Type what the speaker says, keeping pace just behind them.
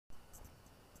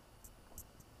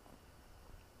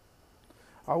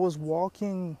I was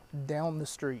walking down the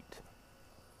street.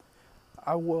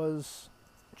 I was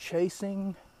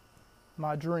chasing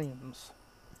my dreams.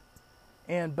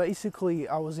 And basically,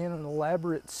 I was in an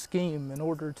elaborate scheme in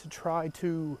order to try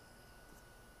to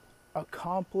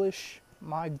accomplish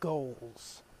my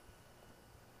goals.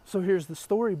 So here's the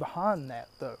story behind that,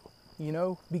 though,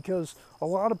 because a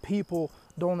lot of people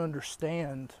don't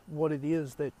understand what it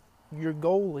is that your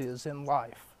goal is in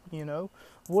life,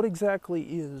 What exactly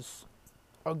is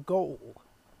a goal?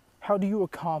 How do you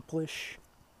accomplish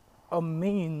a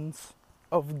means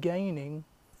of gaining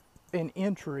an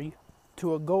entry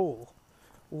to a goal?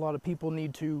 A lot of people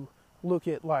need to look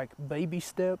at like baby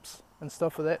steps and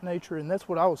stuff of that nature, and that's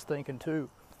what I was thinking too.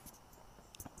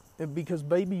 Because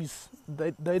babies,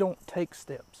 they don't take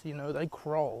steps, they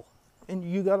crawl. And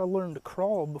you got to learn to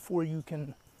crawl before you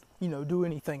can, do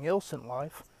anything else in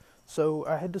life. So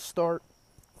I had to start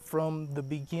from the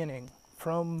beginning,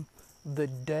 from the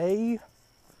day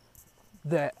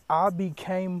that I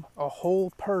became a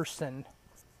whole person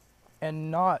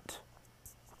and not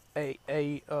a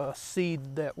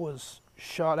seed that was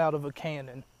shot out of a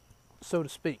cannon, so to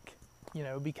speak,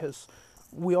 because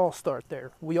we all start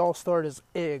there. We all start as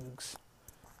eggs,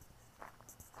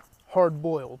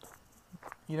 hard-boiled,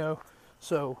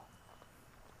 So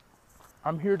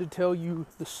I'm here to tell you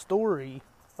the story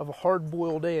of a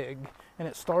hard-boiled egg, and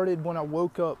it started when I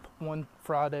woke up one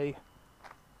Friday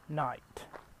night.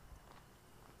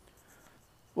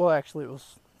 Well, actually, it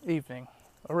was evening,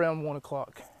 around 1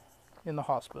 o'clock in the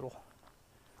hospital.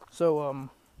 So,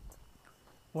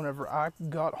 whenever I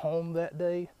got home that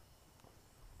day,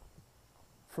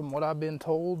 from what I've been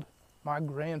told, my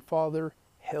grandfather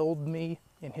held me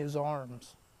in his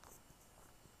arms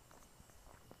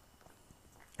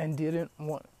and didn't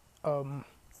want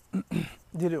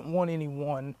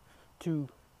anyone to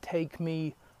take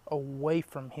me away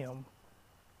from him.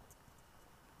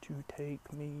 To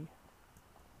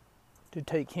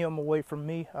take him away from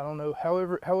me. I don't know.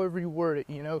 However you word it,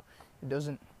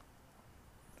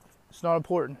 it's not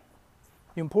important.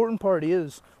 The important part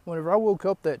is, whenever I woke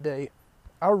up that day,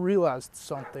 I realized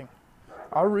something.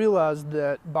 I realized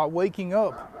that by waking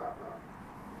up,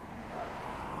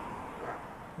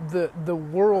 the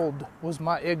world was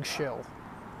my eggshell.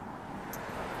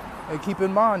 And keep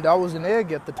in mind, I was an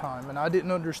egg at the time, and I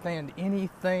didn't understand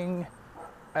anything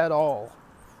at all.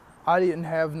 I didn't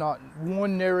have not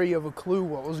one nary of a clue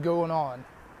what was going on.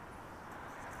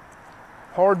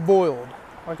 Hard boiled,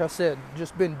 like I said,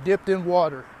 just been dipped in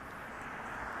water.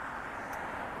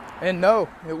 And no,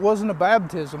 it wasn't a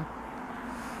baptism.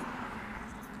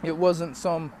 It wasn't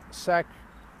some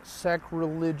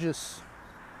sacrilegious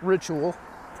ritual.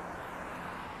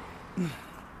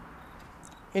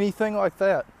 Anything like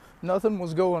that. Nothing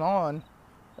was going on.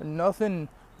 Nothing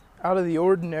out of the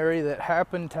ordinary that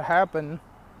happened to happen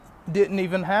didn't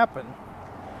even happen.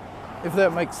 If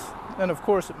that makes, and of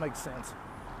course it makes sense.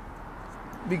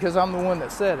 Because I'm the one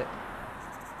that said it.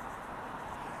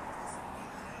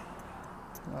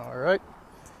 Alright.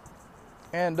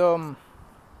 And the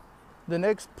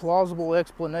next plausible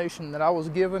explanation that I was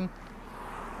given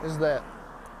is that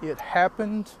it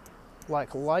happened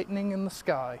like lightning in the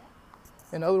sky.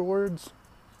 In other words,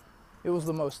 it was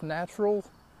the most naturally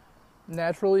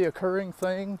occurring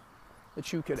thing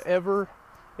that you could ever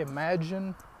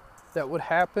imagine that would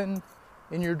happen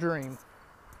in your dream.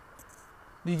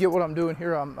 Do you get what I'm doing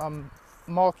here? I'm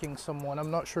mocking someone. I'm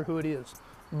not sure who it is,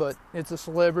 but it's a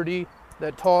celebrity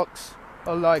that talks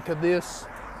like this.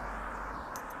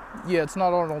 Yeah, it's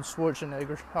not Arnold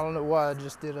Schwarzenegger. I don't know why I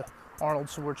just did a Arnold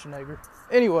Schwarzenegger.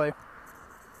 Anyway,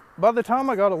 by the time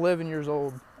I got 11 years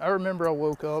old, I remember I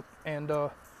woke up and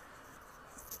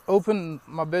opened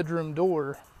my bedroom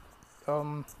door.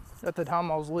 At the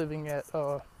time I was living at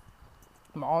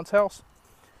my aunt's house.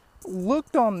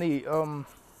 Looked on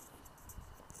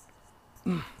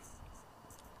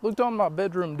my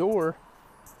bedroom door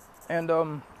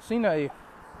and seen it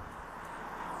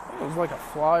was like a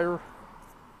flyer,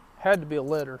 had to be a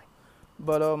letter,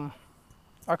 but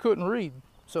I couldn't read,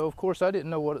 so of course I didn't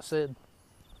know what it said.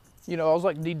 I was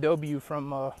like DW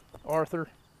from Arthur.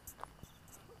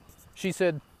 She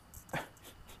said,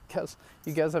 because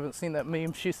you guys haven't seen that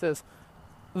meme, she says,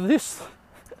 this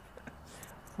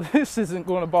isn't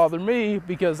going to bother me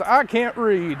because I can't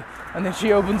read. And then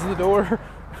she opens the door.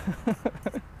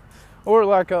 Or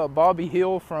like Bobby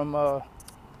Hill from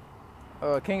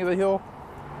King of the Hill.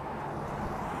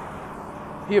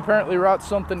 He apparently writes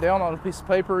something down on a piece of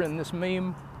paper in this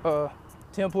meme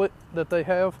template that they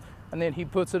have, and then he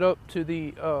puts it up to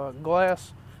the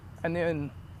glass, and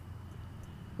then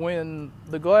when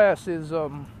the glass is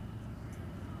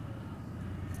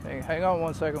Hey, hang on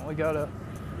one second. We got a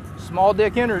small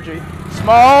dick energy.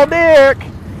 Small dick!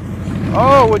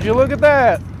 Oh, would you look at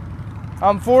that?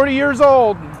 I'm 40 years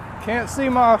old and can't see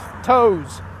my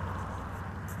toes.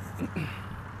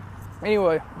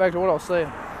 Anyway, back to what I was saying.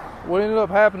 What ended up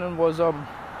happening was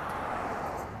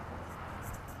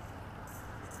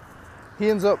he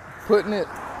ends up putting it,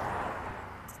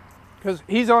 because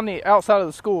he's on the outside of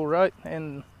the school, right?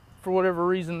 And for whatever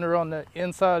reason, they're on the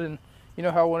inside. And you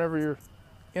know how whenever you're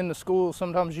in the school,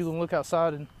 sometimes you can look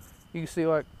outside and you can see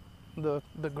like the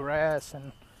grass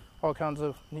and all kinds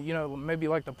of, you know, maybe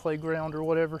like the playground or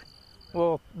whatever.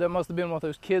 Well, that must have been what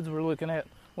those kids were looking at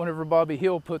whenever Bobby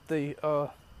Hill put the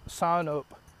sign up.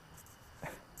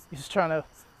 He's trying to,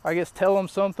 I guess, tell them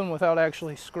something without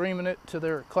actually screaming it to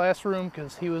their classroom,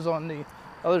 because he was on the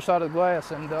other side of the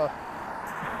glass. And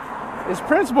his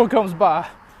principal comes by,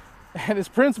 and his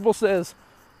principal says,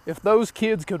 if those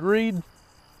kids could read,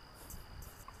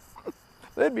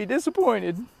 they'd be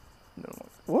disappointed. And I'm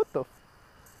like, what the?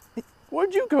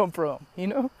 Where'd you come from? You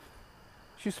know,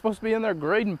 she's supposed to be in there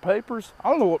grading papers. I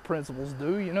don't know what principals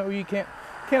do. You know, you can't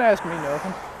ask me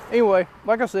nothing. Anyway,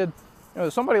 like I said, you know,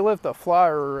 somebody left a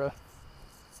flyer or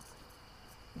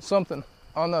something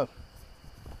on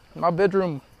my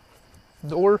bedroom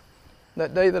door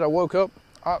that day that I woke up.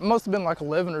 I must have been like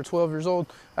 11 or 12 years old.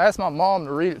 I asked my mom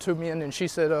to read it to me, and then she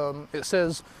said, it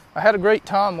says, I had a great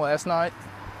time last night,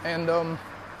 and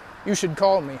you should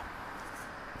call me.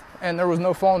 And there was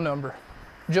no phone number,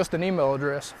 just an email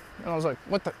address. And I was like,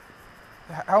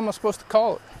 how am I supposed to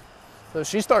call it? So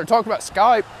she started talking about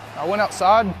Skype. I went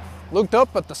outside, looked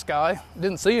up at the sky,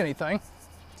 didn't see anything.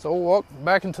 So I walked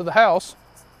back into the house.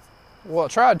 Well, I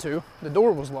tried to. The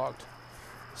door was locked.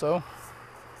 So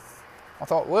I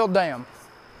thought, well, damn.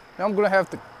 Now I'm going to have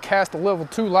to cast a level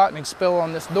 2 lightning spell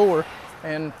on this door,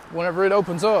 and whenever it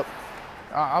opens up,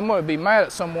 I'm going to be mad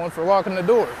at someone for locking the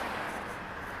door.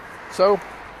 So,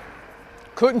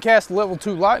 couldn't cast a level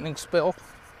 2 lightning spell,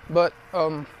 but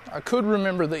I could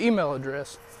remember the email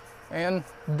address. And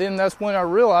then that's when I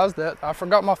realized that I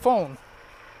forgot my phone.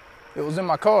 It was in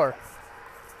my car.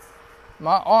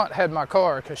 My aunt had my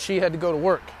car because she had to go to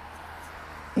work.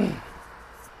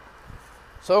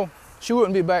 So she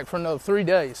wouldn't be back for another 3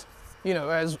 days, you know,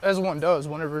 as one does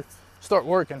whenever you start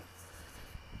working.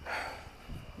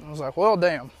 I was like, well,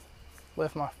 damn.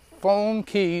 Left my phone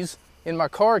keys in my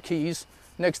car keys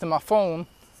next to my phone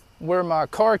where my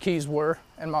car keys were,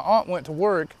 and my aunt went to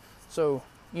work. So,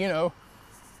 you know,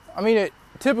 I mean, it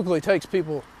typically takes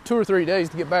people 2 or 3 days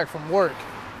to get back from work.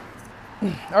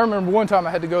 I remember one time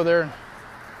I had to go there, and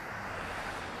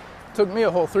it took me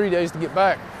a whole 3 days to get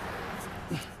back.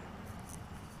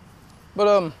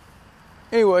 But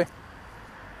anyway,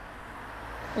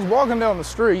 I was walking down the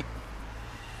street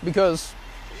because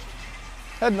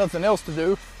I had nothing else to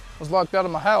do. I was locked out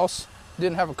of my house,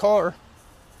 didn't have a car.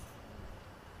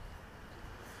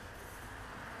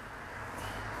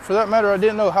 For that matter, I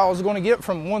didn't know how I was going to get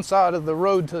from one side of the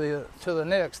road to the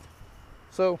next.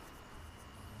 So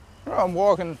I'm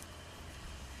walking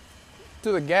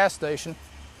to the gas station.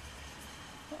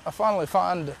 I finally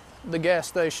find the gas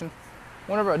station.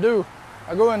 Whenever I do,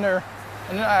 I go in there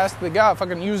and then I ask the guy if I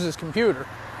can use his computer.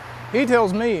 He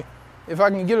tells me if I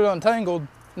can get it untangled,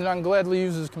 then I can gladly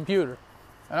use his computer.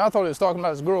 And I thought he was talking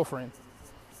about his girlfriend,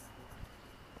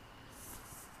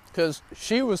 because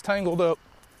she was tangled up.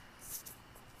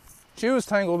 She was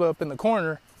tangled up in the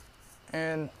corner,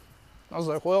 and I was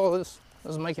like, well, this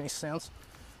doesn't make any sense.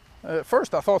 At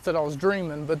first I thought that I was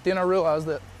dreaming, but then I realized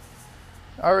that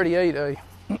I already ate a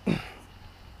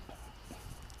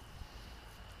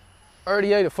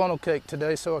funnel cake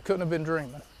today, so I couldn't have been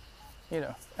dreaming. You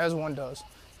know, as one does.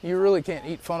 You really can't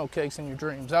eat funnel cakes in your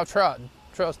dreams. I've tried,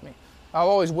 trust me. I've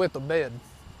always wet the bed.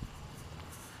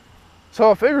 So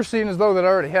I figured, seeing as though that I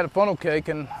already had a funnel cake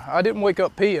and I didn't wake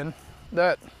up peeing,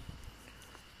 that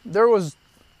there was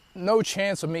no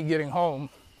chance of me getting home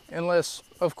unless,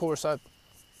 of course, I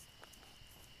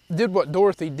did what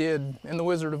Dorothy did in The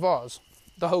Wizard of Oz,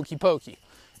 the hokey pokey.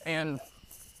 And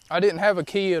I didn't have a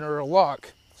key or a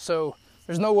lock, so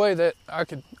there's no way that I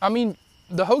could. I mean,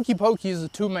 the hokey pokey is a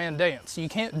two-man dance. You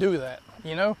can't do that,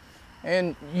 you know?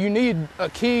 And you need a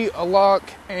key, a lock,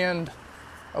 and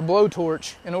a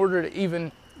blowtorch in order to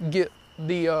even get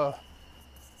the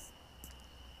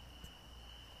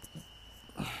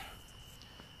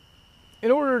in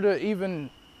order to even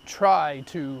try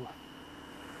to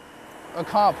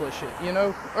accomplish it, you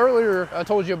know? Earlier I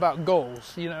told you about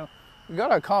goals, you know? You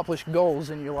gotta accomplish goals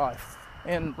in your life.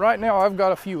 And right now I've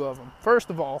got a few of them. First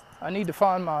of all, I need to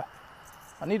find my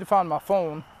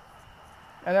phone.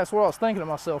 And that's what I was thinking to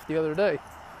myself the other day.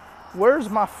 where's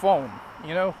my phone?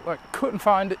 You know, like, couldn't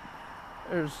find it.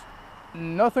 There's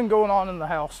nothing going on in the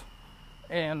house,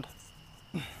 and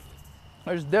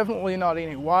there's definitely not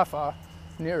any Wi-Fi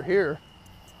near here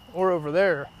or over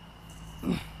there,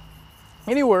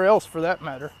 anywhere else for that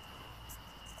matter.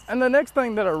 And the next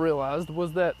thing that I realized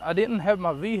was that I didn't have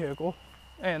my vehicle,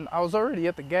 and I was already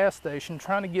at the gas station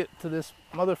trying to get to this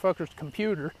motherfucker's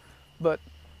computer, but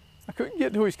I couldn't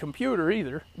get to his computer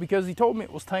either because he told me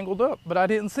it was tangled up, but I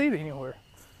didn't see it anywhere.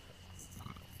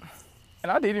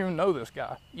 And I didn't even know this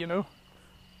guy, you know.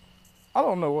 I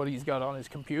don't know what he's got on his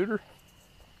computer.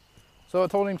 So I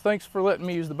told him thanks for letting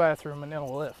me use the bathroom, and then I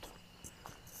left.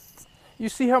 You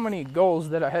see how many goals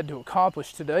that I had to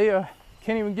accomplish today? I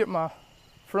can't even get my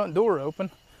front door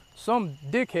open. Some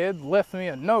dickhead left me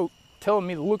a note telling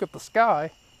me to look at the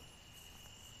sky.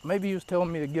 Maybe he was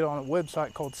telling me to get on a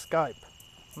website called Skype.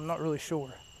 I'm not really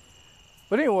sure.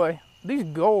 But anyway, these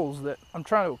goals that I'm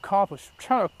trying to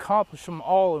accomplish them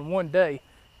all in one day.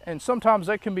 And sometimes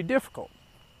that can be difficult,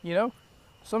 you know?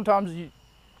 Sometimes you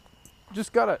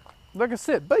just gotta, like I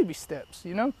said, baby steps,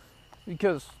 you know?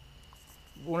 Because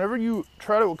whenever you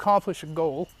try to accomplish a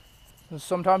goal,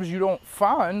 sometimes you don't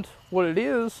find what it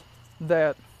is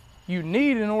that you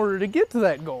need in order to get to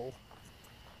that goal.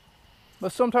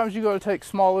 But sometimes you got to take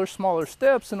smaller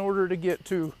steps in order to get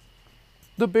to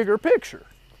the bigger picture.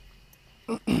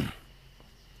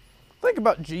 Think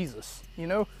about Jesus, you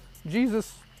know?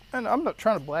 Jesus, and I'm not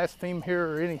trying to blaspheme here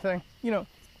or anything, you know,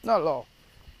 not at all.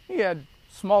 He had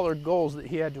smaller goals that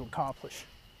he had to accomplish.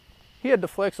 He had to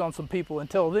flex on some people and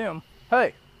tell them,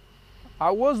 hey,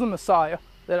 I was the Messiah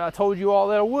that I told you all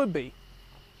that I would be.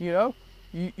 You know,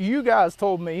 you guys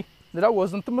told me that I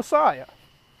wasn't the Messiah.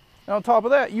 And on top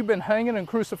of that, you've been hanging and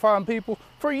crucifying people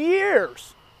for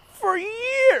years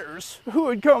who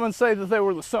would come and say that they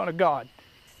were the Son of God.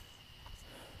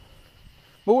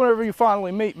 But whenever you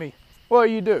finally meet me, what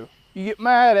do? You get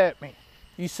mad at me.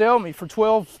 You sell me for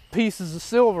 12 pieces of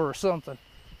silver or something.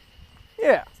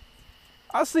 Yeah,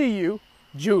 I see you,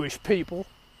 Jewish people,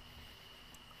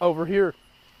 over here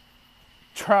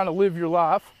trying to live your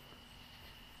life.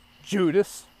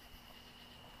 Judas.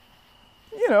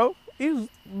 You know, he's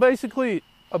basically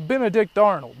a Benedict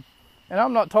Arnold. And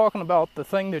I'm not talking about the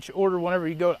thing that you order whenever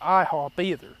you go to IHOP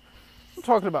either. I'm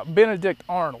talking about Benedict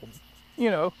Arnold. You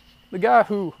know, the guy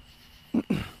who,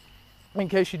 in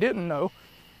case you didn't know,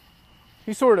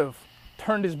 he sort of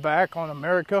turned his back on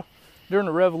America during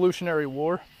the Revolutionary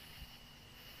War.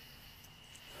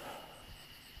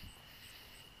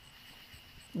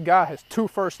 The guy has 2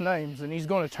 first names and he's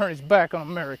going to turn his back on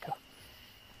America.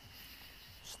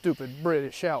 Stupid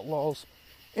British outlaws.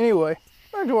 Anyway,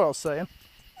 back to what I was saying.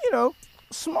 You know,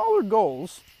 smaller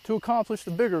goals to accomplish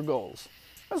the bigger goals.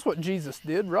 That's what Jesus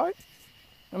did, right?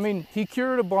 I mean, he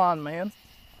cured a blind man.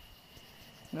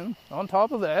 And on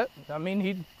top of that, I mean,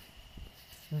 he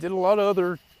did a lot of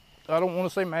other, I don't want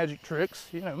to say magic tricks,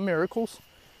 you know, miracles.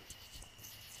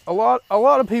 A lot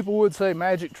of people would say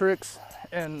magic tricks,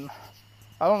 and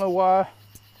I don't know why,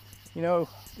 you know,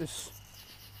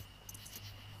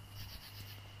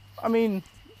 I mean,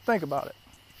 think about it.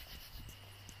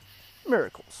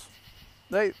 Miracles.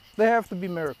 They have to be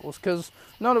miracles, because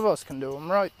none of us can do them,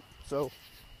 right? So,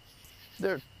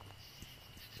 they're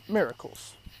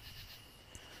miracles.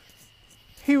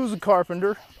 He was a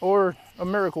carpenter, or a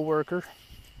miracle worker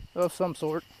of some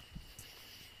sort.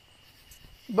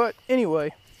 But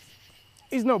anyway,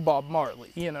 he's no Bob Marley,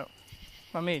 you know.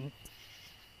 I mean,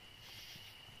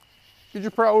 get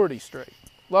your priorities straight.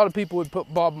 A lot of people would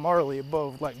put Bob Marley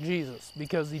above, like, Jesus,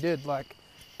 because he did, like,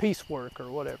 peace work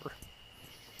or whatever.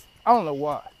 I don't know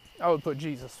why. I would put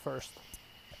Jesus first.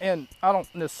 And I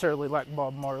don't necessarily like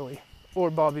Bob Marley,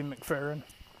 or Bobby McFerrin,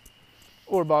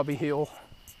 or Bobby Hill,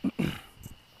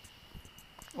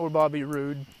 or Bobby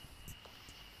Roode.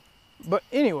 But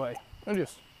anyway, I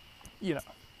just, you know,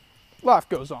 life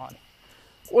goes on.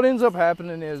 What ends up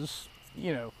happening is,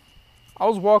 you know, I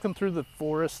was walking through the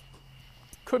forest,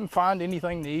 couldn't find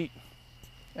anything to eat,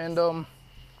 and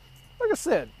like I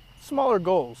said, smaller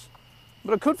goals,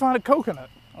 but I could find a coconut.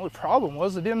 The only problem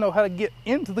was I didn't know how to get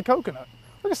into the coconut.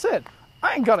 Like I said,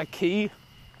 I ain't got a key,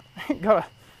 I ain't got a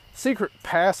secret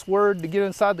password to get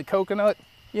inside the coconut,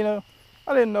 you know.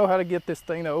 I didn't know how to get this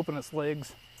thing to open its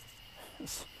legs.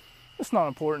 It's not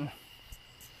important.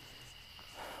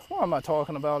 Why am I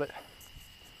talking about it?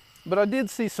 But I did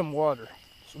see some water,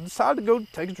 so I decided to go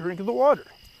take a drink of the water.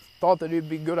 Thought that it'd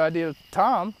be a good idea at the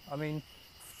time. I mean,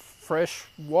 fresh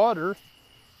water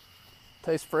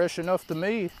tastes fresh enough to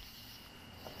me.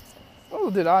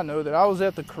 Little did I know that I was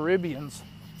at the Caribbeans.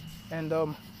 And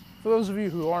for those of you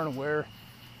who aren't aware,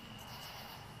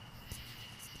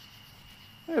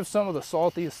 They have some of the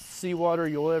saltiest seawater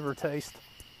you'll ever taste.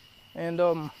 And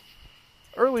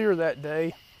earlier that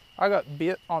day, I got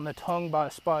bit on the tongue by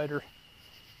a spider.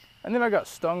 And then I got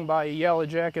stung by a yellow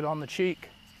jacket on the cheek.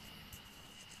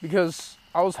 Because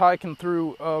I was hiking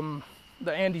through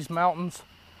the Andes Mountains.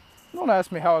 Don't ask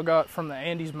me how I got from the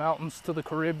Andes Mountains to the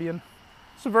Caribbean.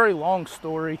 It's a very long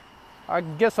story. I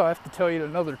guess I'll have to tell you at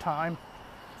another time.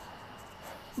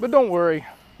 But don't worry,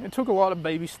 it took a lot of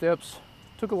baby steps.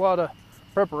 It took a lot of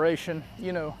preparation,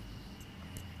 you know.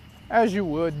 As you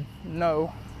would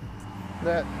know,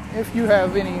 that if you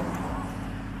have any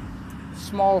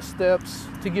small steps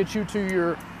to get you to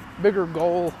your bigger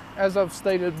goal, as I've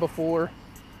stated before,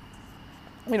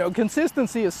 you know,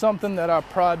 consistency is something that I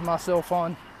pride myself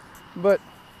on. But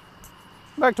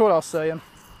back to what I was saying.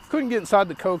 Couldn't get inside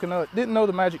the coconut, didn't know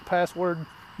the magic password,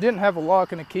 didn't have a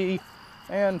lock and a key,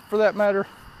 and for that matter,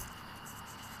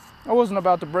 I wasn't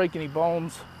about to break any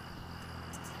bones.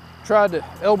 Tried to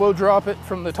elbow drop it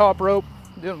from the top rope,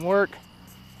 didn't work.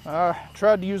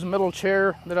 Tried to use a metal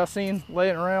chair that I seen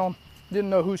laying around.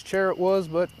 Didn't know whose chair it was,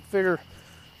 but figure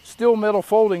steel metal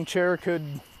folding chair could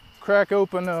crack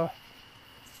open a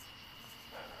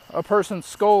person's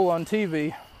skull on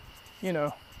TV, you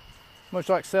know, much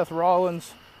like Seth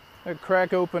Rollins. It'd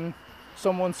crack open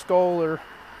someone's skull, or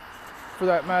for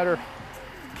that matter,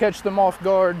 catch them off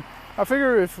guard. I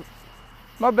figure if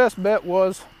my best bet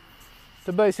was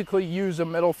to basically use a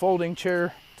metal folding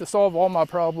chair to solve all my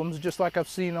problems, just like I've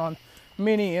seen on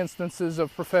many instances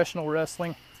of professional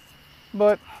wrestling.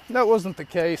 But that wasn't the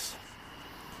case.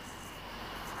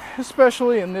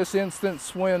 Especially in this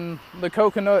instance when the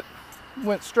coconut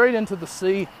went straight into the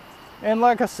sea. And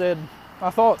like I said,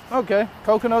 I thought, okay,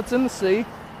 coconut's in the sea.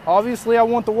 Obviously, I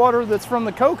want the water that's from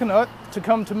the coconut to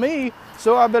come to me,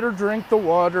 so I better drink the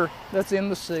water that's in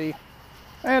the sea.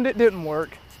 And it didn't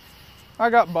work.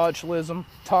 I got botulism,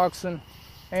 toxin,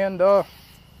 and I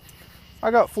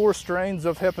got 4 strains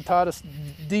of hepatitis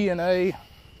DNA.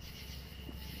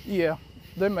 Yeah,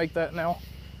 they make that now.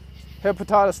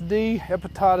 Hepatitis D,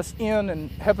 hepatitis N, and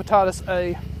hepatitis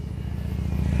A.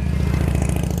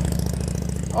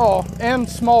 Oh, and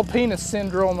small penis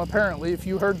syndrome, apparently, if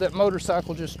you heard that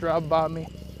motorcycle just drive by me.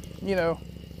 You know,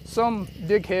 some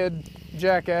dickhead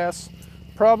jackass,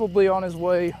 probably on his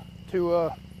way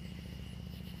to,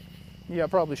 yeah, I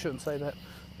probably shouldn't say that.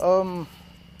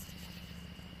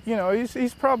 You know,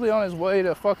 he's probably on his way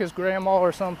to fuck his grandma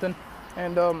or something,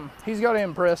 and he's got to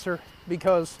impress her,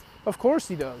 because, of course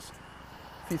he does.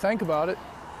 If you think about it,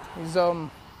 he's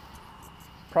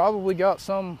probably got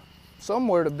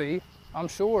somewhere to be. I'm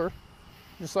sure,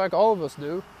 just like all of us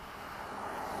do.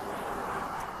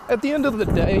 At the end of the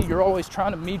day, you're always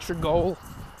trying to meet your goal.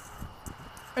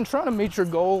 And trying to meet your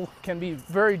goal can be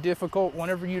very difficult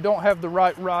whenever you don't have the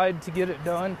right ride to get it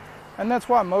done. And that's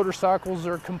why motorcycles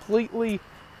are completely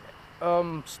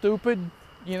stupid,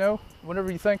 you know,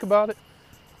 whenever you think about it.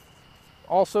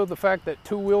 Also, the fact that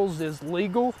 2 wheels is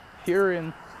legal here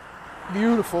in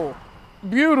beautiful,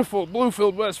 beautiful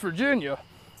Bluefield, West Virginia.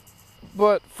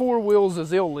 But 4 wheels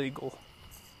is illegal.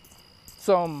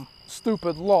 Some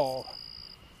stupid law.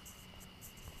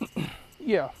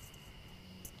 Yeah.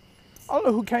 I don't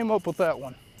know who came up with that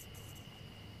one.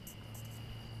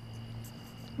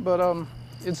 But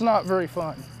it's not very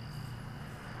fun.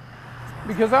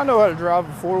 Because I know how to drive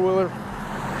a 4-wheeler.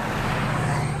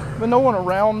 But no one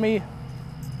around me.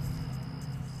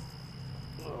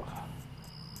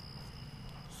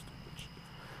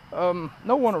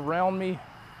 No one around me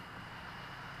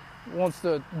wants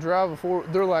to drive a 4.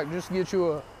 They're like, just get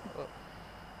you a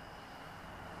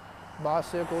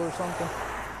bicycle or something.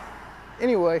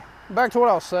 Anyway, back to what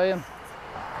I was saying.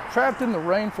 Trapped in the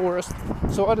rainforest,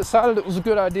 so I decided it was a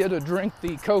good idea to drink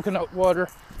the coconut water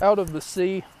out of the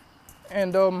sea.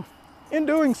 And in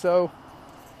doing so,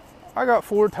 I got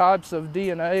 4 types of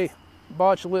DNA: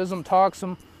 botulism,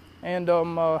 toxin, and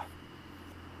 4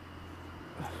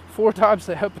 types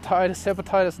of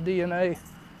hepatitis DNA.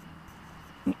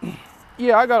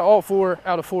 Yeah, I got all 4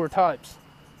 out of 4 types.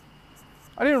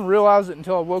 I didn't realize it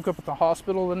until I woke up at the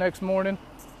hospital the next morning,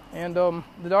 and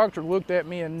the doctor looked at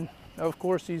me, and of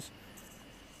course he's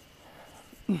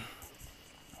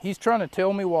trying to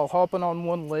tell me while hopping on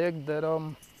one leg that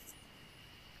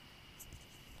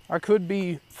I could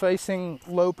be facing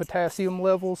low potassium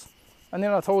levels. And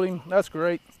then I told him, that's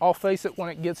great, I'll face it when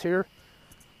it gets here.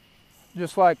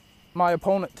 Just like my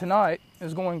opponent tonight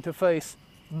is going to face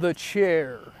the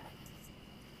chair.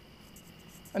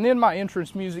 And then my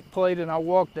entrance music played and I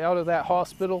walked out of that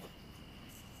hospital.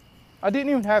 I didn't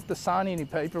even have to sign any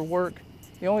paperwork.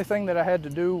 The only thing that I had to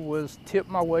do was tip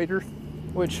my waiter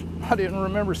which I didn't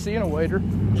remember seeing a waiter.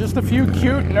 Just a few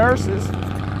cute nurses.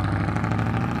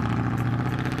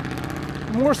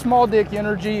 More small dick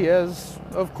energy as,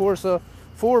 of course, a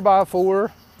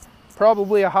 4x4,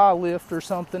 probably a high lift or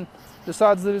something,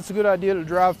 decides that it's a good idea to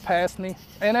drive past me.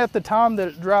 And at the time that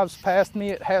it drives past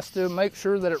me, it has to make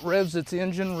sure that it revs its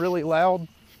engine really loud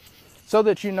so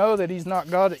that you know that he's not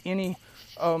got any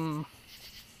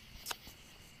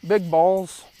big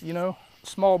balls, you know,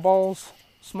 small balls,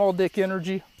 small dick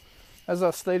energy, as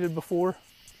I stated before.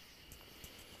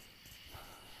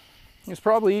 He's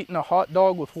probably eating a hot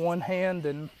dog with one hand,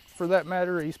 and for that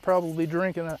matter, he's probably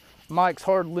drinking a Mike's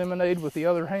Hard Lemonade with the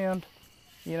other hand.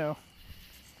 You know,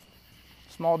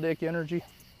 small dick energy.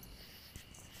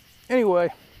 Anyway,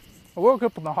 I woke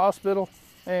up in the hospital,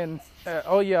 and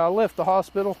I left the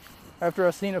hospital after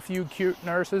I seen a few cute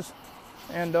nurses,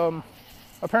 and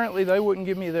apparently they wouldn't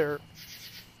give me their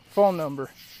phone number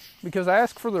because I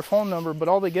asked for their phone number, but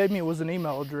all they gave me was an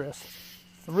email address.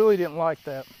 I really didn't like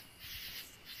that.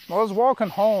 I was walking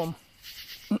home,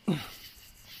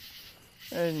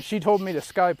 and she told me to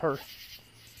Skype her.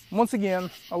 Once again,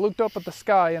 I looked up at the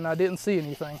sky, and I didn't see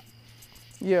anything.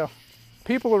 Yeah,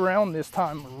 people around this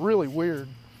time are really weird.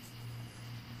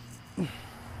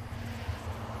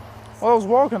 While I was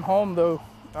walking home, though,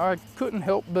 I couldn't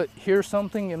help but hear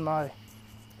something in my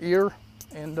ear,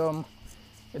 and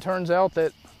it turns out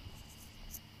that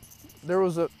there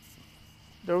was a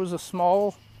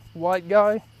small white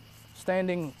guy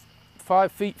standing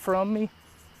 5 feet from me,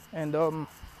 and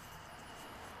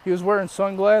he was wearing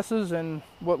sunglasses and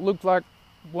what looked like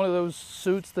one of those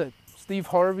suits that Steve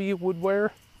Harvey would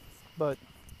wear, but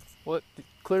what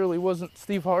clearly wasn't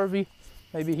Steve Harvey.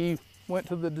 Maybe he went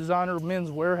to the designer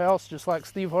men's warehouse just like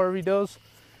Steve Harvey does.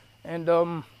 And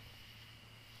the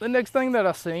next thing that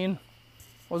I seen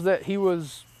was that he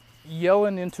was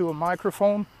yelling into a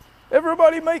microphone,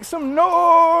 "Everybody make some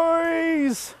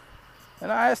noise!"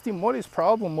 And I asked him what his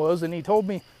problem was, and he told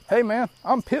me, "Hey man,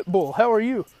 I'm Pitbull, how are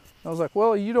you?" And I was like,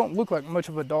 "Well, you don't look like much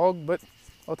of a dog, but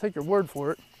I'll take your word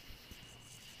for it."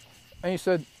 And he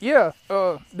said, "Yeah,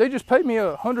 they just paid me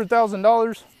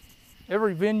 $100,000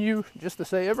 every venue just to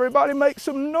say, 'Everybody make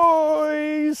some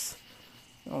noise.'"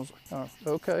 And I was like,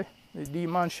 "Oh, okay, do you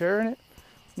mind sharing it?"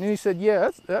 And then he said, "Yeah,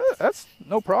 that's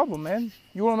no problem, man.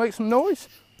 You want to make some noise?"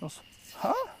 I was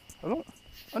like, "Huh? I don't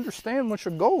understand what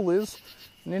your goal is."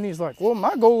 And then he's like, "Well,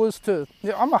 my goal is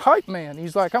I'm a hype man."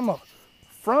 He's like, "I'm a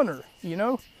fronter, you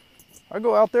know. I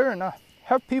go out there and I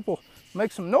have people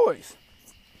make some noise."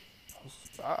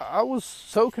 I was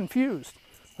so confused.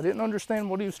 I didn't understand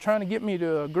what he was trying to get me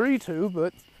to agree to,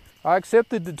 but I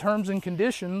accepted the terms and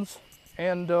conditions,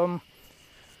 and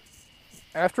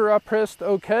after I pressed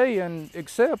OK and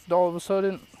accept, all of a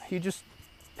sudden he just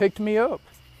picked me up.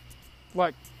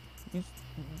 Like, he's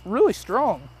really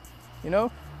strong, you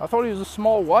know. I thought he was a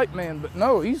small white man, but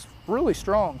no, he's really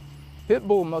strong.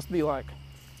 Pitbull must be like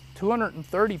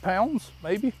 230 pounds,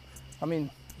 maybe. I mean,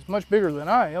 he's much bigger than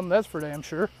I am, that's for damn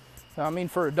sure. I mean,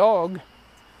 for a dog,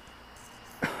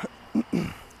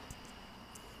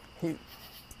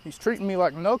 he's treating me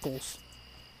like Knuckles,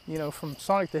 you know, from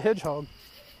Sonic the Hedgehog.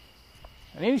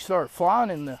 And then he started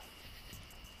flying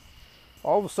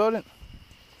all of a sudden,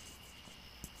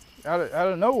 out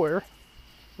of nowhere,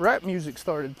 rap music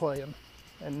started playing.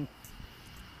 And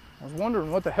I was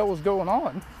wondering what the hell was going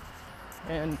on.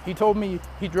 And he told me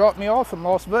he dropped me off in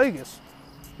Las Vegas.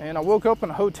 And I woke up in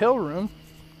a hotel room,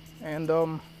 and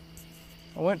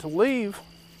I went to leave.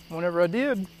 Whenever I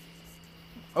did,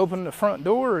 opened the front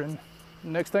door, and the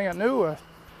next thing I knew, I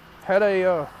had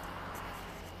a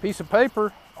piece of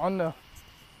paper on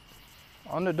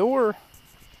the door,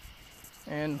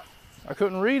 and I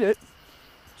couldn't read it.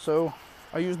 So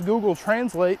I used Google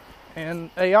Translate and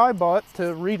AI bot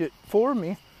to read it for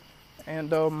me,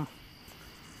 and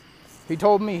he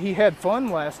told me he had fun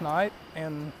last night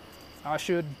and I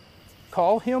should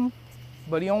call him,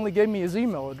 but he only gave me his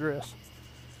email address.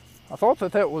 I thought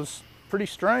that was pretty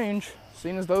strange,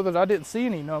 seeing as though that I didn't see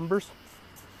any numbers.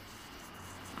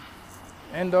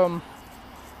 And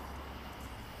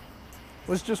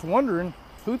was just wondering,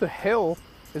 who the hell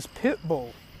is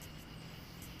Pitbull?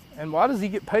 And why does he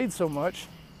get paid so much?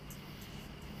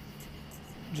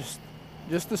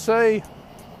 Just to say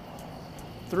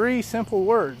 3 simple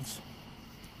words.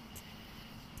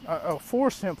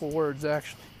 4 simple words,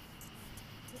 actually.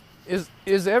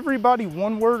 Is everybody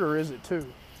one word, or is it 2?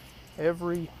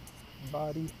 Everybody.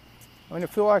 I mean, I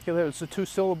feel like it's a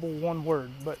 2-syllable one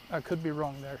word, but I could be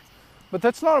wrong there. But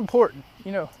that's not important.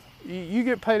 You know, you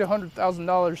get paid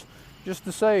 $100,000 just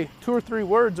to say 2 or 3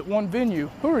 words at one venue.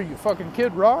 Who are you, fucking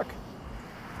Kid Rock?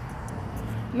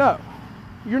 No.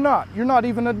 You're not. You're not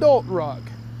even adult rock,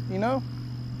 you know?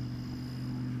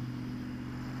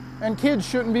 And kids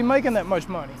shouldn't be making that much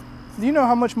money. Do you know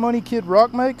how much money Kid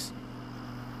Rock makes?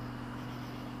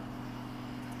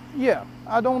 Yeah,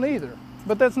 I don't either.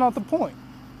 But that's not the point.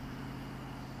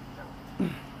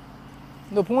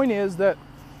 The point is that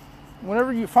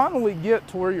whenever you finally get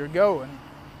to where you're going,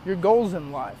 your goals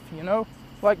in life, you know?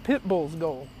 Like Pitbull's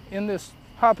goal in this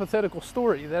hypothetical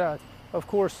story that I, of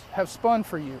course, have spun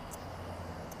for you.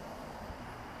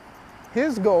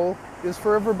 His goal is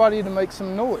for everybody to make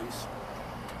some noise.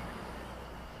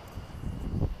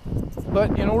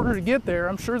 But in order to get there,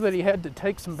 I'm sure that he had to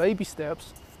take some baby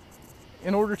steps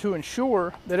in order to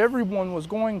ensure that everyone was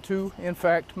going to, in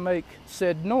fact, make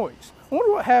said noise. I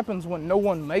wonder what happens when no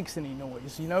one makes any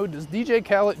noise, you know? Does DJ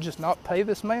Khaled just not pay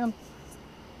this man?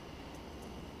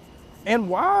 And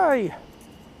why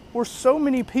were so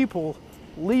many people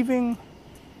leaving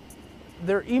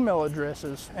their email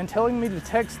addresses and telling me to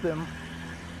text them?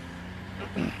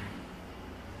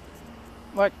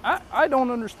 Like, I don't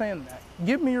understand that.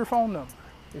 Give me your phone number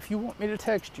if you want me to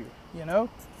text you, you know?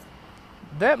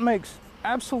 That makes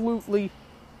absolutely,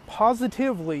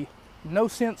 positively no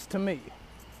sense to me.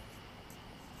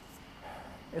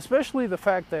 Especially the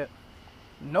fact that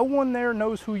no one there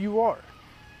knows who you are.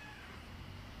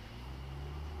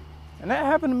 And that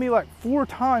happened to me like 4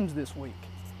 times this week.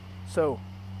 So,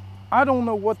 I don't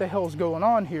know what the hell's going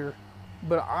on here,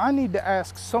 but I need to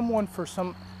ask someone for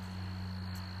some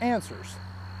answers.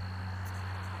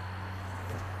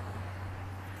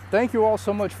 Thank you all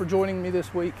so much for joining me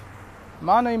this week.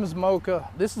 My name is Mocha.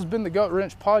 This has been the Gut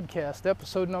Wrench Podcast,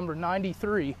 episode number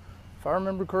 93, if I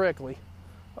remember correctly.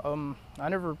 I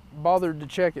never bothered to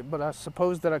check it, but I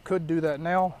suppose that I could do that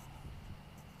now.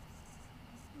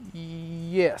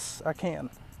 Yes, I can.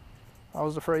 I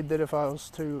was afraid that if I was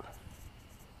to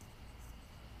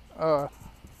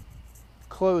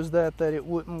close that it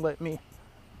wouldn't let me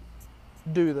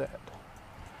do that.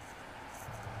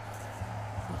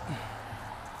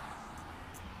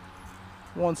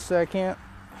 One second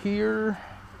here,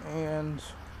 and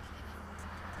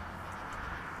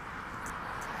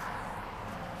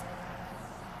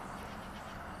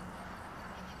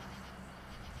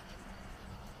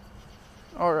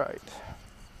all right.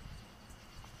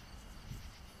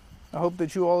 I hope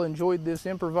that you all enjoyed this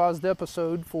improvised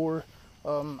episode for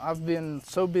I've been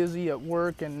so busy at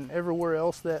work and everywhere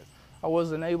else that I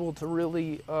wasn't able to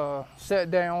really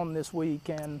sit down this week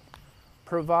and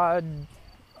provide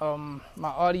my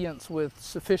audience with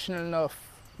sufficient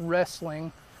enough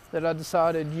wrestling that I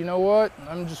decided, you know what,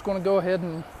 I'm just going to go ahead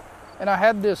and I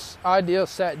had this idea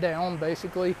sat down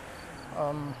basically.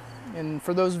 And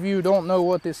for those of you who don't know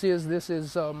what this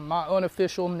is my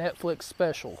unofficial Netflix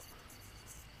special.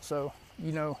 So,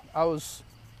 you know, I was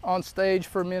on stage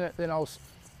for a minute, then I was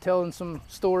telling some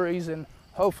stories, and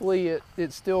hopefully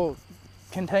it still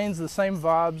contains the same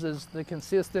vibes as the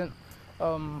consistent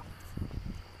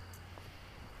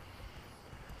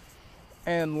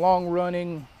and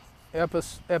long-running,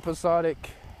 episodic,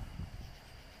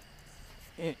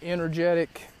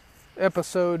 energetic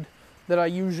episode that I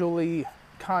usually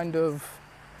kind of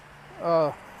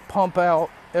pump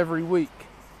out every week.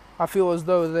 I feel as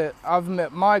though that I've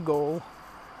met my goal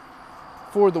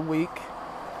for the week,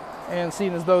 and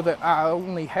seeing as though that I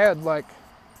only had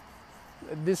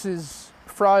this is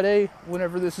Friday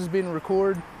whenever this is being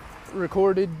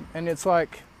recorded, and it's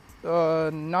like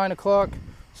 9 o'clock,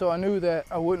 so I knew that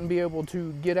I wouldn't be able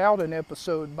to get out an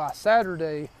episode by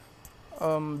Saturday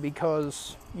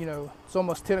because, you know, it's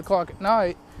almost 10 o'clock at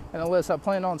night, and unless I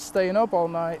plan on staying up all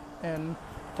night and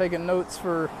taking notes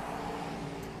for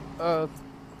a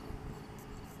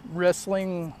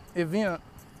wrestling event,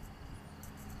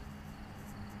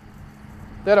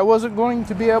 that I wasn't going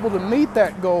to be able to meet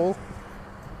that goal.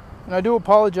 And I do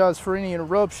apologize for any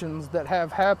interruptions that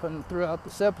have happened throughout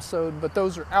this episode, but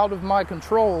those are out of my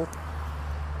control,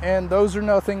 and those are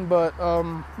nothing but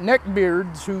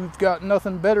neckbeards who've got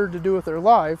nothing better to do with their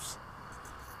lives.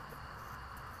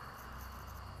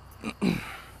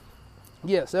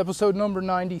 Yes, episode number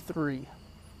 93.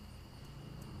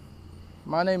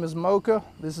 My name is Mocha.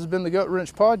 This has been the Gut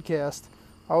Wrench Podcast.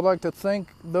 I would like to thank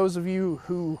those of you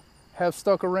who have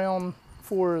stuck around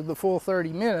for the full 30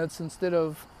 minutes instead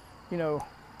of, you know,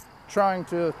 trying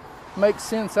to make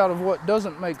sense out of what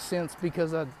doesn't make sense,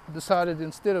 because I decided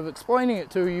instead of explaining it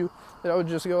to you that I would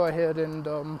just go ahead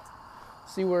and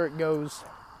see where it goes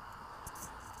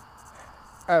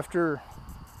after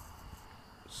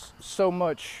so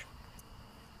much.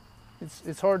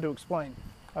 It's hard to explain.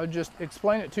 I would just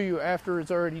explain it to you after it's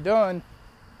already done,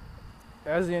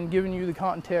 as in giving you the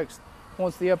context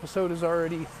once the episode is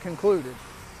already concluded.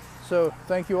 So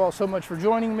thank you all so much for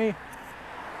joining me.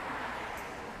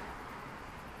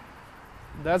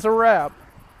 That's a wrap.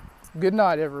 Good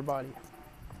night, everybody.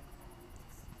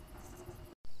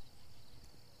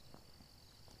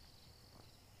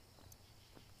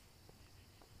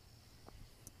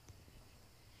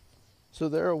 So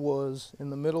there I was in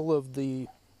the middle of the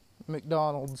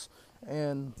McDonald's,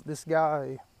 and this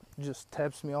guy just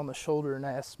taps me on the shoulder and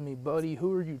asks me, "Buddy,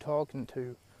 who are you talking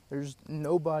to? There's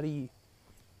nobody.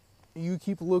 You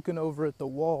keep looking over at the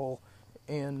wall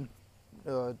and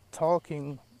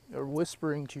talking or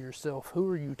whispering to yourself. Who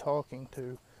are you talking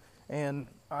to?" And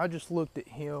I just looked at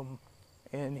him,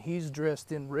 and he's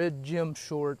dressed in red gym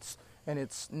shorts, and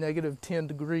it's negative 10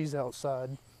 degrees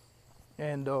outside,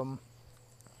 and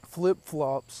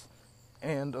flip-flops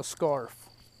and a scarf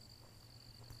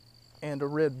and a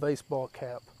red baseball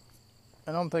cap.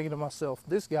 And I'm thinking to myself,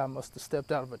 this guy must have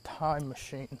stepped out of a time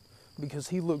machine, because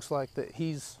he looks like that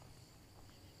he's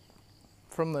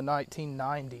from the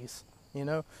 1990s, you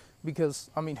know? Because,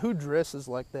 I mean, who dresses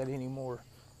like that anymore?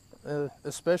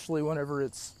 Especially whenever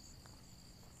it's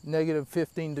negative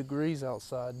 15 degrees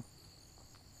outside.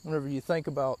 Whenever you think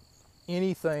about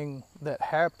anything that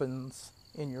happens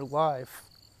in your life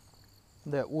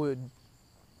that would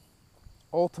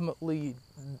ultimately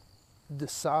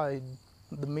decide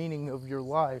the meaning of your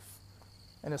life,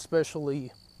 and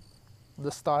especially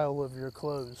the style of your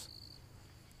clothes.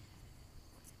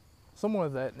 Someone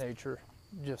of that nature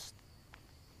just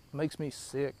makes me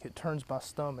sick. It turns my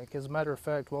stomach. As a matter of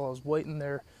fact, while I was waiting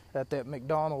there at that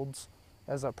McDonald's,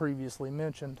 as I previously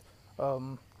mentioned, I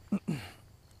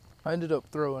ended up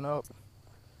throwing up,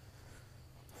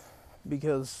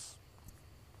 because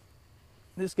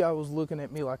this guy was looking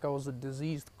at me like I was a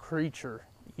diseased creature,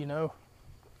 you know,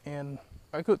 and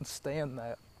I couldn't stand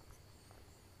that.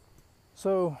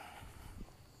 So,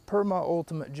 per my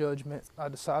ultimate judgment, I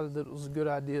decided that it was a good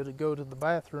idea to go to the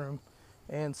bathroom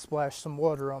and splash some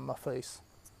water on my face.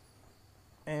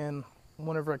 And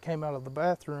whenever I came out of the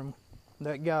bathroom,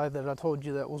 that guy that I told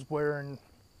you that was wearing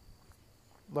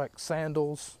like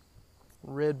sandals,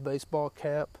 red baseball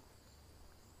cap,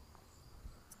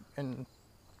 and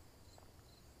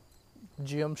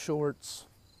gym shorts,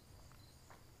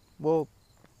 well,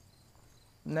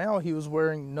 now he was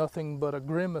wearing nothing but a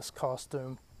Grimace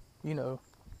costume, you know,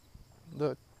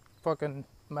 the fucking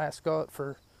mascot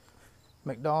for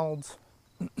McDonald's.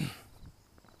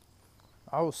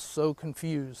 I was so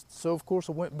confused. So of course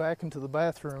I went back into the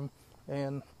bathroom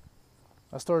and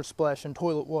I started splashing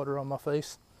toilet water on my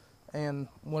face. And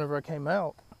whenever I came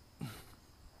out,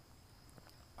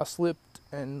 I slipped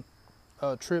and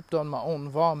tripped on my own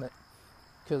vomit.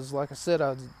 Because like I said, I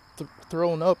was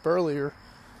throwing up earlier.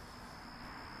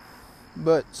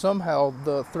 But somehow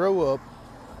the throw up,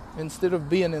 instead of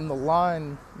being in the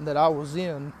line that I was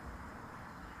in,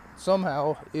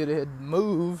 somehow it had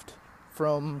moved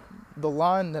from the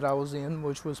line that I was in,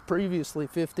 which was previously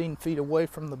 15 feet away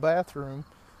from the bathroom,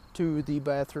 to the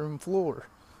bathroom floor.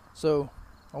 So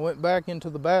I went back into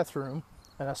the bathroom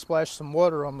and I splashed some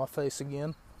water on my face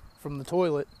again from the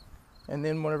toilet. And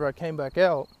then whenever I came back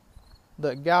out,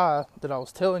 that guy that I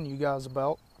was telling you guys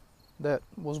about, that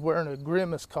was wearing a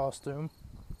Grimace costume,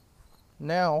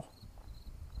 now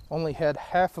only had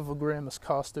half of a Grimace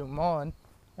costume on,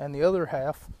 and the other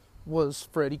half was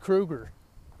Freddy Krueger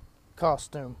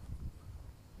costume.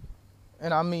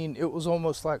 And I mean, it was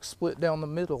almost like split down the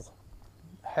middle.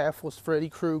 Half was Freddy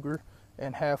Krueger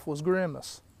and half was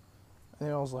Grimace.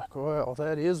 And I was like, well,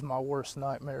 that is my worst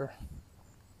nightmare.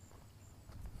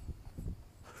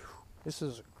 This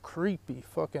is a creepy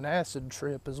fucking acid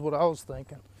trip, is what I was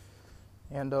thinking.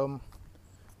 And the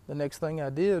next thing I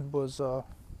did was I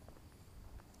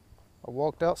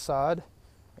walked outside,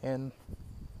 and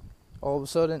all of a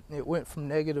sudden it went from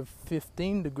negative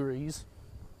 15 degrees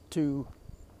to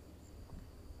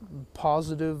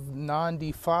positive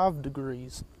 95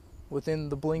 degrees within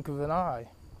the blink of an eye.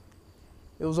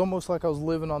 It was almost like I was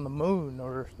living on the moon,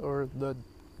 or the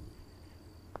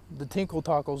Tinkle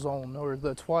Taco Zone, or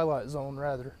the Twilight Zone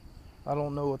rather. I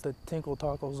don't know what the Tinkle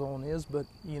Taco Zone is, but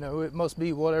you know, it must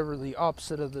be whatever the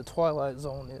opposite of the Twilight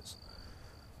Zone is.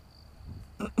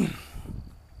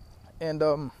 And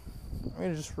I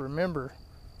just remember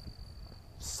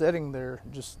sitting there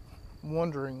just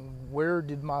wondering, where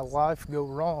did my life go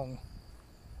wrong?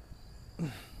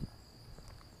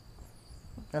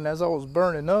 And as I was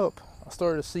burning up, I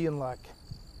started seeing like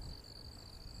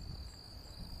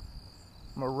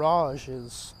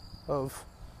mirages of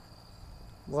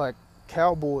like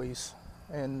cowboys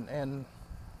and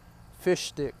fish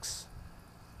sticks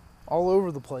all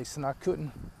over the place, and I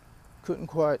couldn't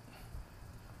quite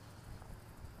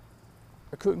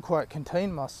I couldn't quite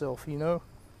contain myself, you know.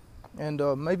 And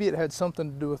maybe it had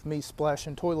something to do with me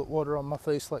splashing toilet water on my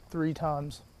face like 3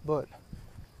 times. But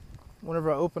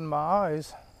whenever I opened my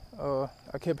eyes,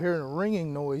 I kept hearing a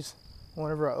ringing noise.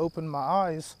 Whenever I opened my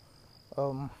eyes,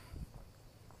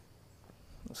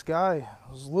 this guy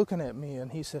was looking at me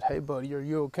and he said, "Hey buddy, are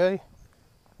you okay?"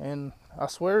 And I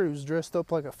swear he was dressed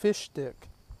up like a fish stick.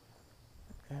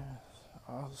 And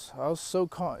I was so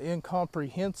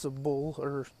incomprehensible,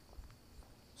 or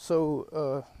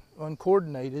so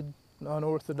uncoordinated,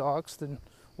 unorthodox, and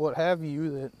what have you,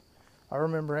 that I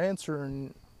remember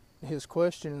answering his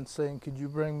question and saying, "Could you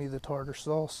bring me the tartar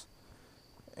sauce?"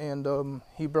 And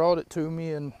he brought it to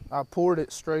me, and I poured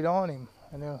it straight on him.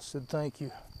 And then I said, "Thank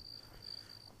you.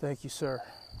 Thank you, sir."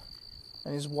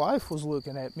 And his wife was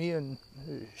looking at me, and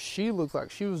she looked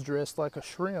like she was dressed like a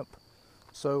shrimp.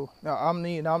 So now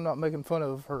I'm not making fun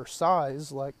of her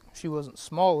size, like she wasn't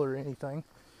small or anything.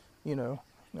 You know,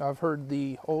 I've heard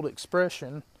the old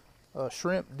expression,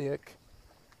 shrimp dick,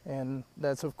 and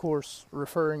that's of course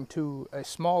referring to a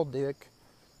small dick,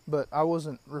 but I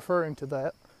wasn't referring to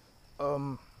that.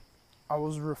 I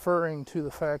was referring to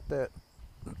the fact that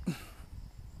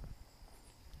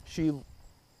she,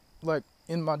 like,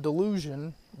 in my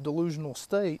delusional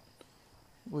state,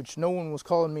 which no one was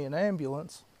calling me an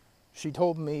ambulance, she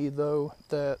told me, though,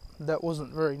 that that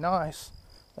wasn't very nice.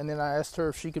 And then I asked her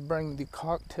if she could bring me the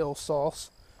cocktail sauce.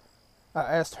 I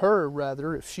asked her,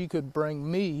 rather, if she could bring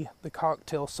me the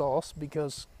cocktail sauce,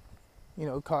 because, you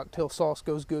know, cocktail sauce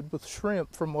goes good with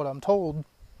shrimp, from what I'm told.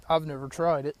 I've never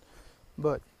tried it,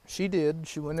 but she did.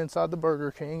 She went inside the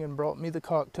Burger King and brought me the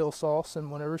cocktail sauce,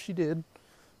 and whenever she did,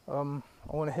 I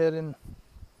went ahead and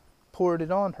poured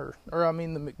it on her. Or, I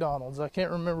mean, the McDonald's. I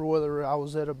can't remember whether I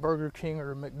was at a Burger King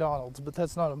or a McDonald's, but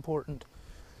that's not important.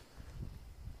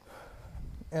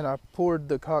 And I poured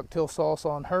the cocktail sauce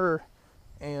on her,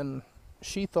 and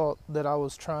she thought that I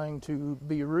was trying to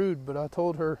be rude, but I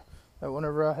told her that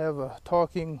whenever I have a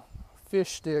talking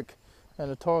fish stick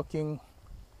and a talking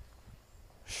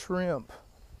shrimp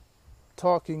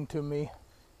talking to me,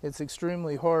 it's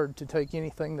extremely hard to take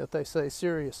anything that they say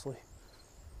seriously.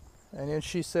 And then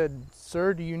she said,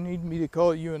 "Sir, do you need me to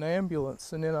call you an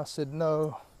ambulance?" And then I said,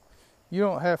 "No, you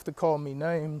don't have to call me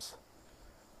names."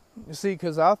 You see,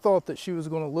 because I thought that she was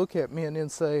going to look at me and then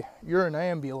say, "You're an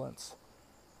ambulance."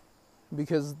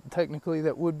 Because technically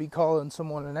that would be calling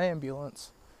someone an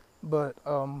ambulance. But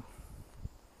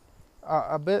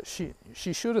I bet she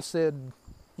should have said,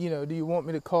 you know, "Do you want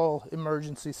me to call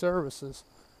emergency services?"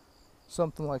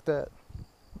 Something like that.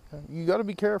 You got to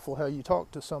be careful how you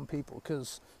talk to some people,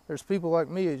 because there's people like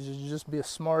me that just be a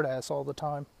smartass all the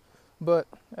time. But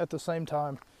at the same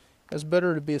time, it's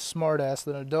better to be a smartass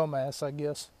than a dumbass, I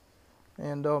guess.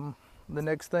 And the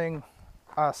next thing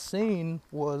I seen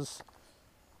was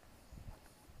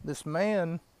this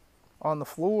man on the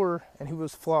floor, and he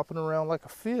was flopping around like a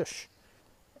fish.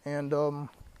 And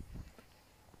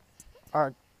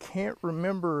I can't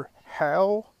remember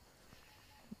how,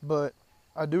 but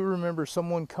I do remember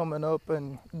someone coming up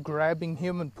and grabbing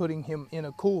him and putting him in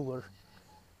a cooler,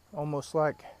 almost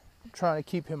like trying to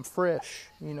keep him fresh,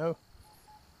 you know.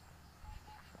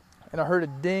 And I heard a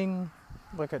ding,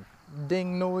 like a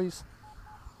ding noise,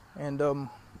 and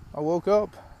I woke up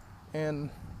and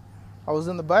I was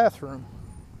in the bathroom.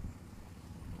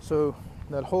 So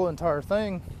that whole entire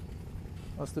thing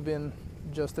must have been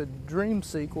just a dream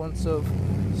sequence of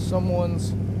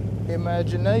someone's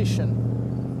imagination.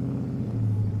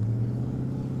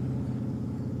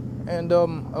 And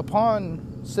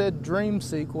upon said dream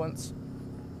sequence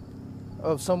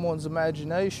of someone's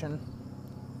imagination,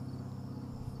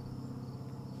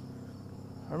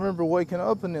 I remember waking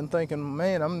up and then thinking,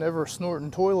 man, I'm never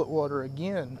snorting toilet water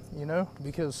again, you know?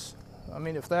 Because, I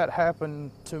mean, if that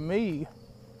happened to me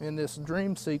in this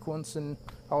dream sequence and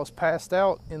I was passed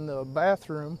out in the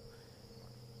bathroom,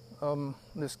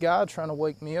 this guy trying to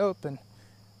wake me up, and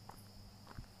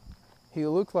he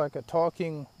looked like a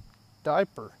talking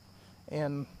diaper.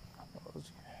 And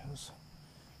I was,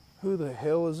 who the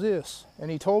hell is this? And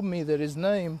he told me that his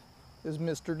name is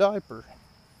Mr. Diaper.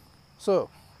 So,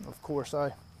 of course,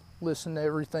 I listened to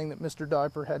everything that Mr.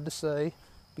 Diaper had to say,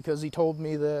 because he told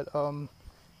me that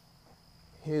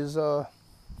his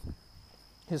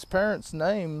parents'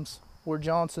 names were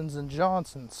Johnsons and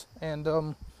Johnsons, and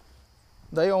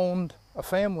they owned a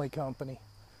family company.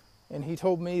 And he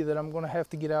told me that I'm going to have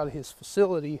to get out of his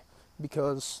facility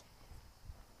because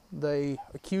they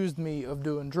accused me of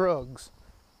doing drugs.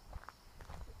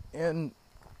 And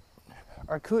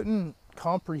I couldn't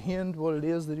comprehend what it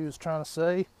is that he was trying to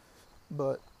say,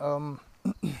 but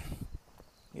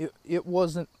it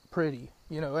wasn't pretty.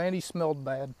 and he smelled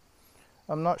bad.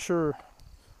 I'm not sure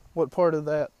what part of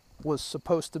that was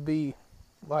supposed to be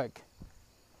like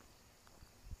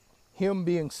him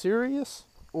being serious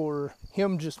or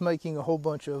him just making a whole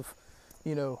bunch of,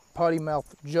 potty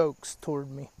mouth jokes toward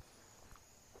me.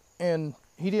 And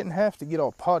he didn't have to get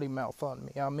all potty mouth on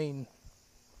me. I mean,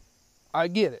 I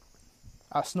get it.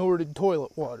 I snorted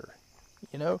toilet water,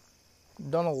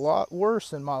 done a lot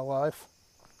worse in my life.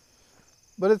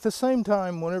 But at the same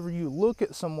time, whenever you look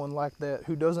at someone like that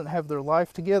who doesn't have their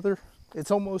life together, it's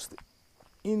almost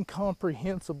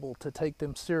incomprehensible to take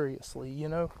them seriously,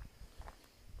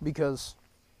 because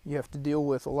you have to deal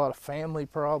with a lot of family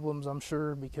problems, I'm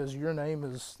sure, because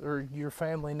your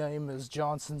family name is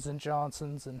Johnson's and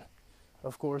Johnson's, and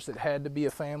of course it had to be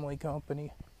a family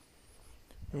company.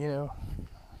 Be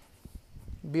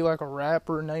like a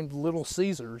rapper named Little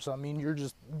Caesars. I mean, you're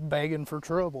just begging for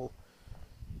trouble.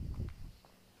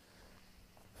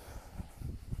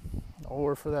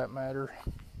 Or for that matter,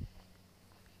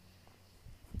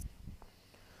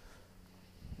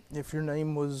 if your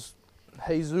name was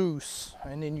Jesus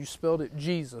and then you spelled it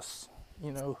Jesus,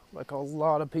 like a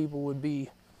lot of people would be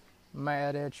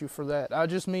mad at you for that. I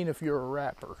just mean if you're a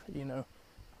rapper,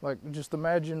 like just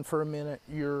imagine for a minute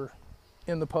you're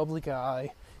in the public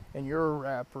eye and you're a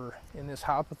rapper in this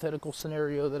hypothetical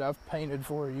scenario that I've painted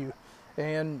for you,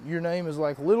 and your name is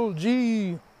like Little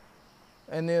G,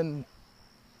 and then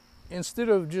instead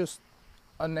of just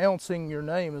announcing your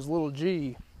name as Little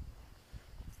G,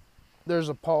 there's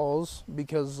a pause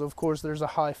because, of course, there's a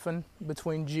hyphen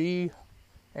between G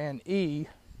and E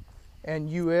and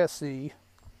USE.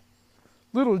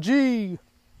 Little G,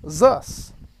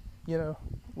 Zus.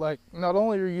 Like, not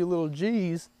only are you little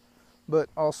G's, but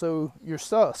also you're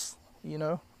sus, I'm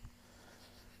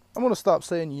going to stop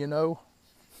saying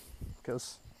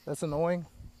because that's annoying.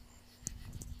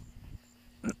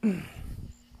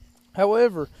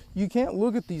 However, you can't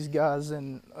look at these guys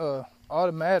and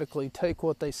automatically take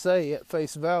what they say at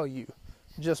face value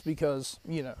just because,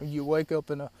 you wake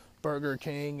up in a Burger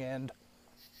King and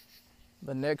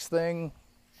the next thing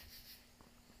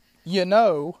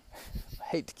I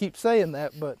hate to keep saying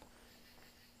that, but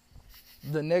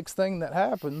the next thing that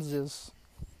happens is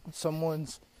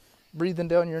someone's breathing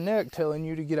down your neck telling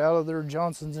you to get out of their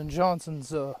Johnson's and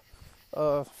Johnson's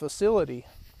facility.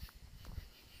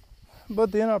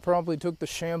 But then I promptly took the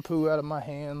shampoo out of my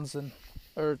hands out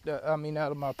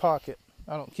of my pocket.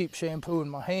 I don't keep shampoo in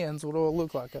my hands. What do I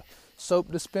look like, a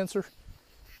soap dispenser?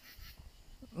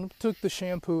 I took the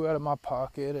shampoo out of my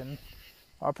pocket and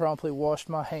I promptly washed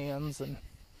my hands and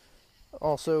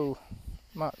also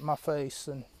my face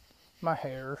and my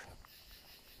hair.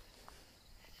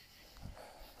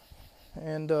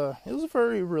 And it was a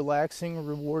very relaxing,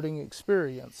 rewarding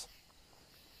experience.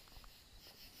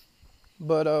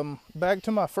 But back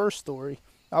to my first story.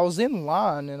 I was in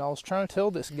line and I was trying to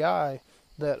tell this guy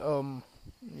that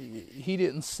he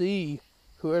didn't see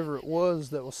whoever it was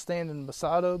that was standing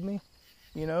beside of me,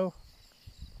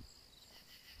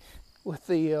 with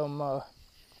the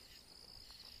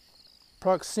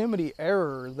proximity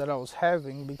error that I was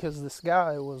having, because this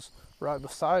guy was right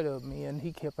beside of me and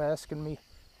he kept asking me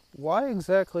why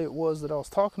exactly it was that I was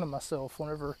talking to myself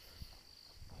whenever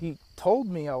he told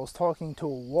me I was talking to a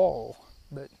wall,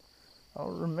 but I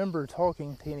don't remember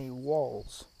talking to any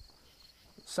walls.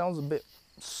 It sounds a bit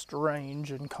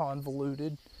strange and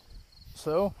convoluted.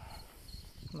 So,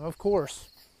 of course,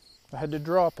 I had to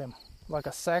drop him like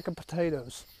a sack of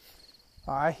potatoes.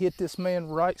 I hit this man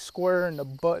right square in the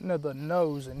button of the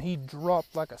nose and he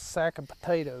dropped like a sack of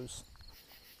potatoes.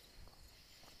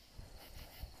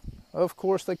 Of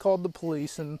course, they called the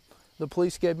police and the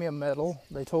police gave me a medal.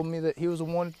 They told me that he was a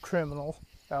wanted criminal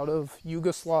out of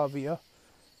Yugoslavia.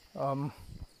 And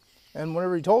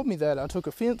whenever he told me that, I took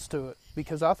offense to it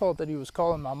because I thought that he was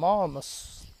calling my mom a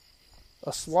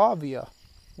Slavia,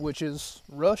 which is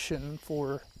Russian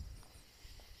for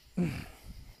a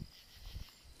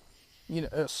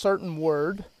certain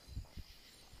word.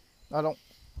 You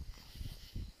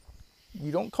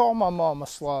don't call my mom a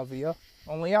Slavia.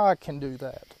 Only I can do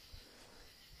that.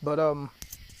 But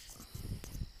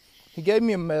he gave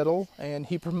me a medal and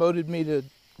he promoted me to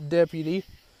deputy.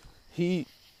 He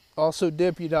also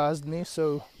deputized me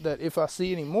so that if I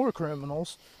see any more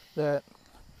criminals, that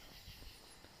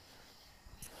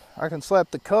I can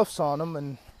slap the cuffs on them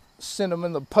and send them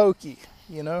in the pokey,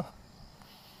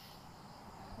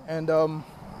 And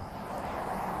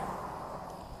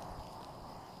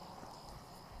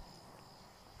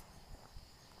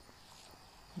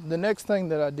the next thing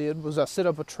that I did was I set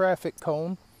up a traffic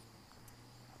cone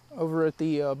over at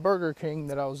the Burger King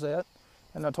that I was at,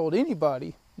 and I told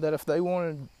anybody that if they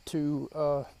wanted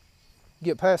to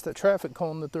get past that traffic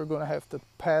cone, that they're going to have to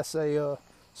pass a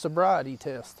sobriety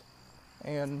test.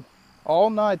 And all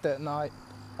night that night,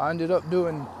 I ended up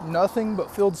doing nothing but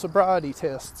field sobriety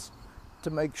tests to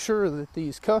make sure that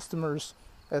these customers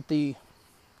at the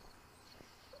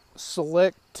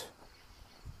select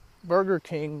Burger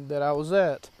King that I was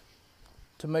at,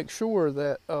 to make sure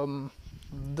that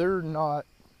they're not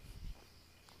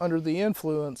under the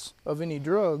influence of any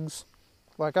drugs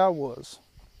like I was.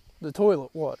 The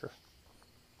toilet water.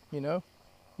 You know?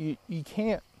 You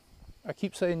can't. I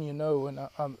keep saying and I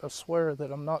swear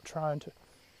that I'm not trying to,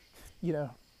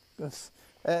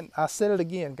 and I said it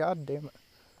again, god damn it.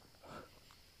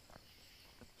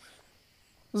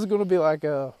 This is going to be like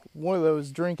one of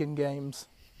those drinking games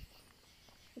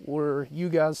where you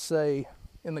guys say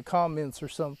in the comments or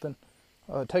something,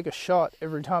 take a shot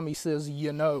every time he says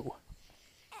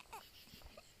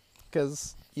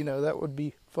because that would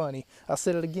be funny. I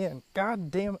said it again,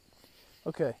 god damn it.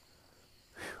 Okay,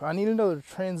 I need another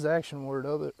transition word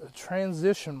other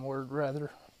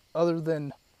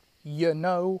than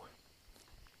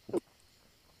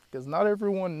because not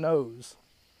everyone knows.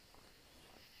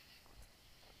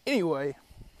 Anyway,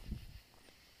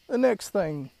 the next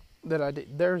thing that I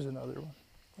did, there's another one.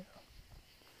 Yeah.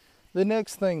 The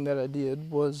next thing that I did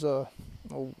was I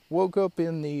woke up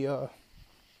in the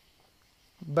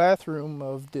bathroom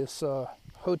of this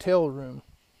hotel room,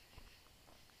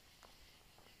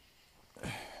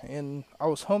 and I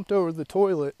was humped over the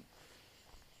toilet,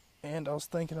 and I was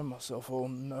thinking to myself, oh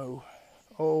no,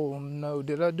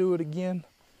 did I do it again?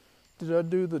 Did I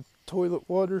do the toilet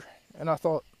water? And I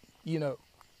thought,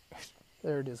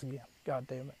 there it is again. God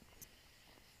damn it.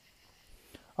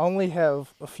 I only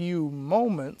have a few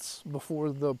moments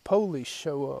before the police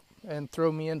show up and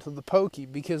throw me into the pokey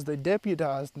because they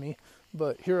deputized me,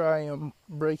 but here I am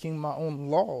breaking my own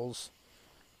laws,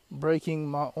 breaking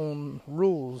my own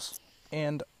rules,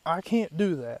 and I can't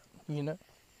do that,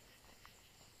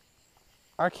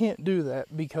 I can't do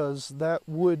that because that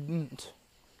wouldn't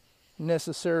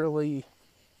necessarily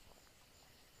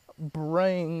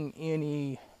bring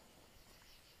any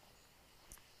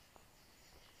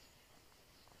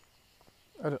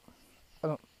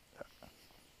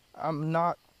I'm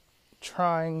not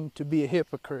trying to be a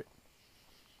hypocrite.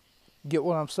 Get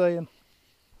what I'm saying?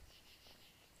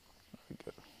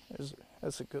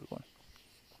 That's a good one.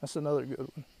 That's another good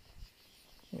one.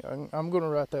 Yeah, I'm going to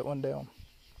write that one down.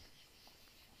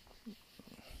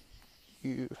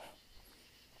 You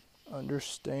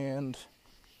understand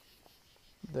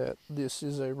that this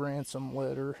is a ransom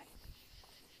letter,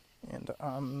 and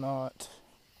I'm not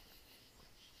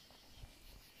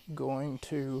going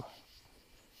to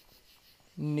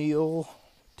kneel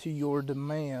to your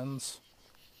demands.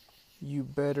 You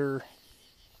better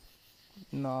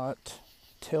not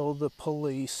tell the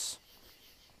police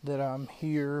that I'm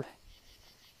here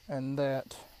and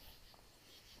that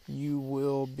you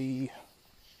will be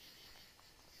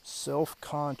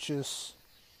self-conscious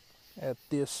at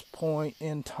this point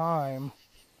in time.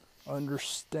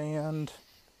 Understand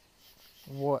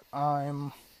what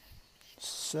I'm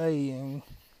saying,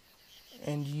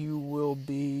 and you will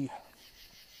be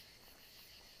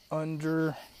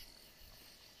under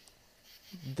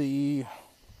the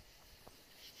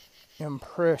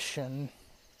impression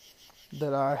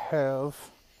that I have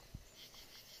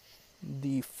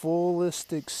the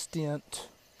fullest extent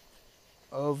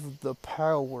of the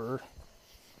power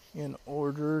in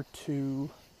order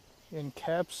to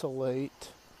encapsulate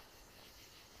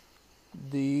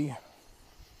the...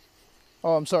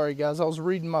 Oh, I'm sorry guys, I was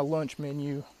reading my lunch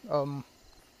menu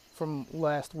from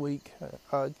last week.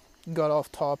 I got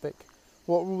off topic.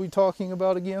 What were we talking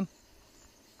about again?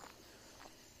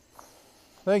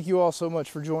 Thank you all so much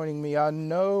for joining me. I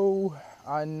know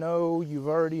you've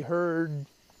already heard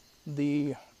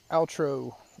the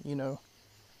outro,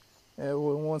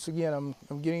 once again,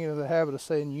 I'm getting into the habit of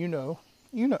saying,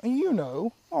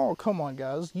 Oh, come on,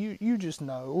 guys. You just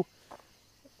know.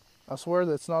 I swear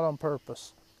that's not on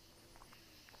purpose.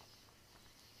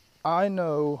 I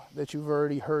know that you've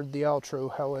already heard the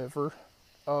outro, however,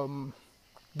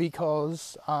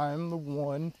 because I'm the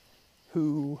one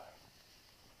who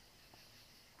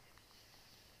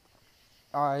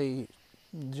I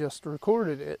just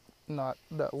recorded it not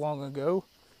that long ago.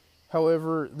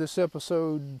 However, this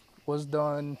episode was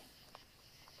done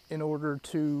in order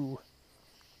to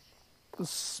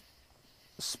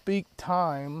speak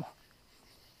time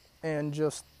and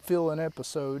just fill an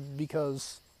episode,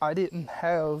 because I didn't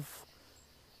have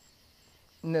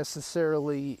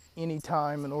necessarily any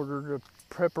time in order to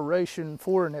preparation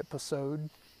for an episode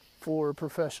for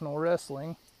professional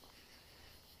wrestling.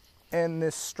 And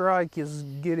this strike is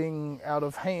getting out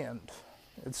of hand.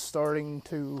 It's starting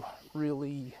to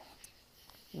really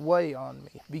weigh on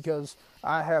me because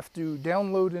I have to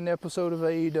download an episode of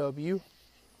AEW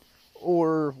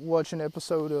or watch an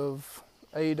episode of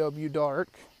AEW Dark,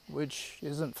 which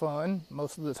isn't fun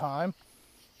most of the time.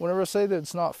 Whenever I say that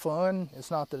it's not fun,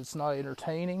 it's not that it's not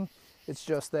entertaining. It's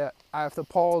just that I have to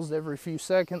pause every few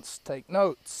seconds, take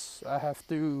notes. I have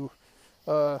to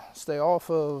stay off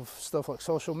of stuff like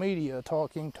social media,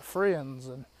 talking to friends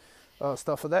and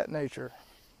stuff of that nature.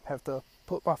 Have to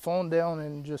put my phone down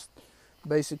and just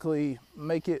basically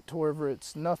make it to wherever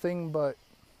it's nothing but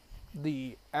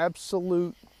the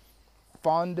absolute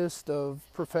fondest of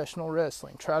professional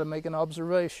wrestling. Try to make an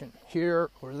observation here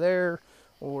or there,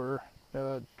 or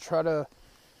try to,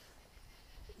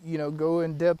 go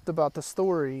in depth about the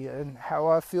story and how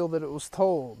I feel that it was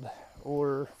told,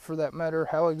 or for that matter,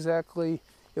 how exactly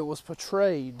it was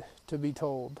portrayed to be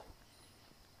told.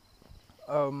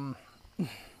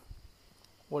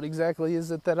 What exactly is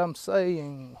it that I'm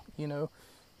saying?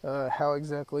 How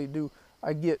exactly do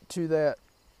I get to that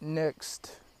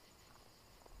next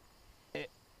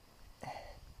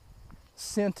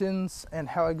sentence, and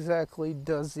how exactly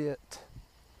does it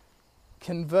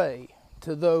convey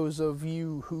to those of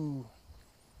you who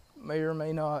may or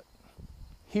may not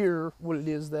hear what it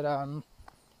is that I'm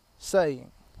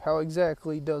saying? How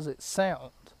exactly does it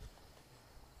sound?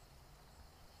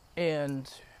 And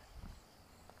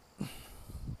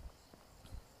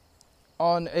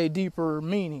on a deeper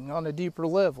meaning, on a deeper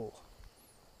level,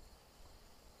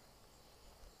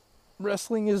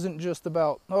 wrestling isn't just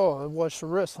about, I watched a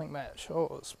wrestling match.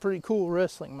 Oh, it's a pretty cool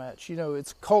wrestling match.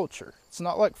 It's culture. It's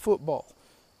not like football.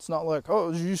 It's not like,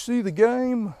 did you see the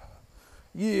game?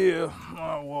 Yeah,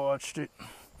 I watched it.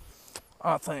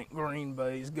 I think Green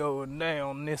Bay's going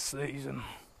down this season.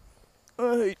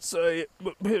 I hate to say it,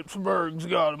 but Pittsburgh's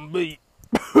got them beat.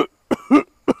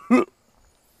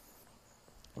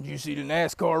 Did you see the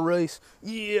NASCAR race?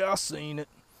 Yeah, I seen it.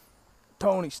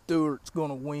 Tony Stewart's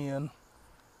gonna win.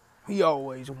 He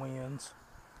always wins.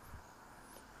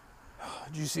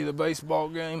 Did you see the baseball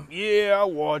game? Yeah, I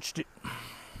watched it.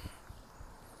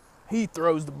 He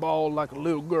throws the ball like a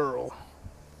little girl.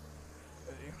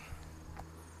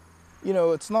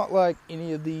 It's not like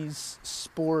any of these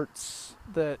sports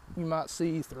that you might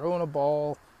see throwing a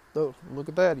ball. Oh, look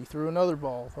at that, he threw another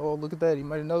ball. Oh, look at that, he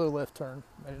made another left turn,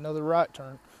 made another right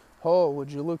turn. Oh,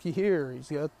 would you looky here, he's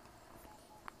got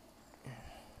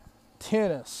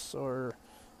tennis, or,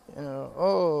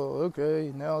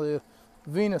 okay, now the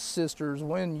Venus sisters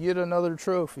win yet another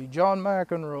trophy. John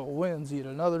McEnroe wins yet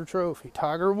another trophy.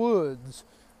 Tiger Woods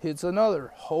hits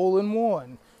another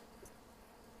hole-in-one.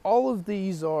 All of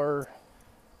these are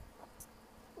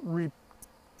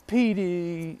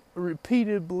repeatedly,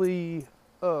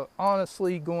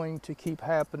 honestly going to keep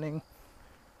happening.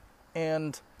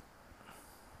 And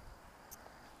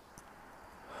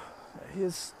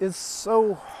it's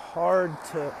so hard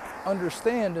to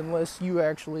understand unless you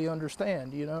actually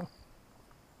understand,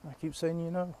 I keep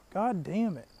saying, God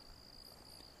damn it.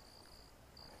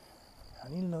 I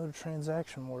need another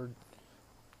transaction word.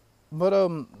 But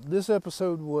this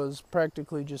episode was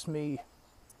practically just me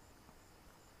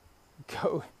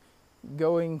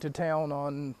going to town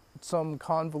on some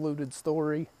convoluted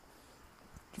story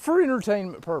for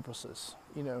entertainment purposes,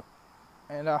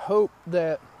 And I hope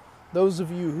that those of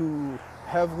you who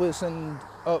have listened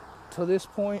up to this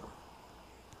point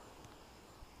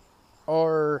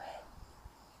are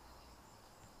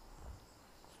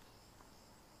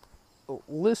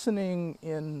listening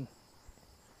in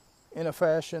a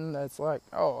fashion that's like,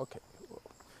 okay, well,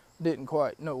 didn't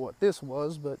quite know what this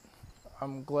was, but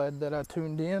I'm glad that I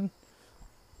tuned in.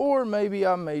 Or maybe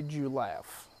I made you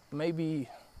laugh. Maybe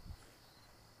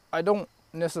I don't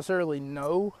necessarily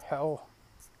know how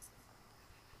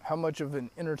much of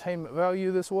an entertainment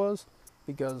value this was,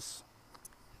 because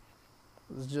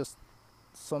it was just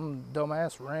some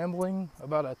dumbass rambling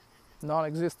about a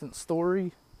non-existent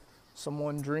story,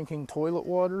 someone drinking toilet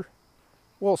water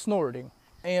while snorting.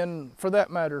 And for that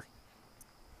matter,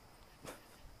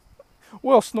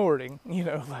 snorting,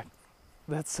 like,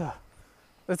 that's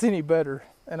any better.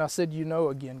 And I said,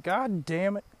 again, God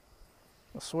damn it.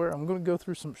 I swear I'm going to go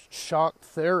through some shock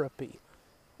therapy.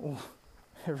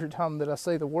 Every time that I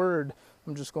say the word,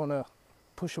 I'm just going to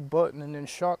push a button and then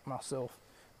shock myself.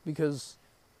 Because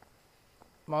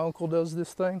my uncle does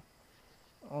this thing.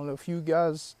 I don't know if you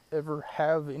guys ever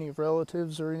have any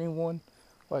relatives or anyone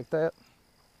like that.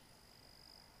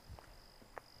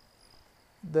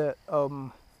 That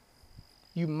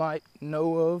you might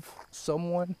know of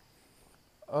someone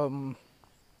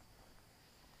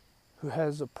who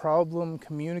has a problem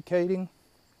communicating,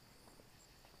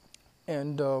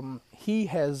 and he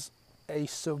has a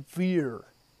severe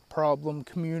problem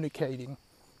communicating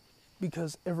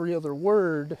because every other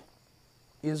word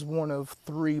is one of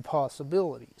three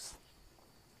possibilities.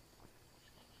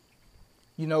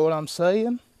 You know what I'm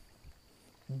saying?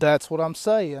 That's what I'm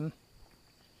saying.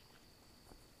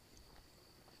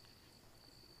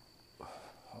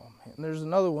 Oh man, there's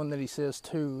another one that he says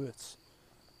too. It's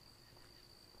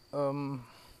damn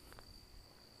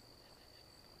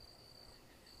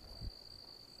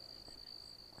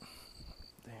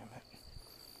it.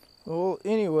 Well,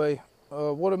 anyway,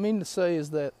 what I mean to say is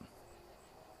that,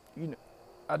 you know,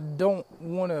 I don't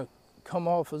want to come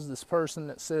off as this person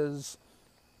that says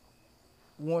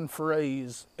one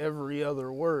phrase every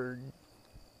other word.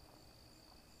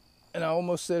 And I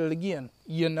almost said it again,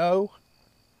 you know,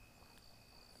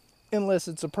 unless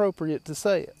it's appropriate to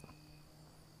say it.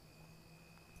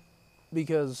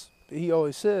 Because he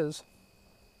always says,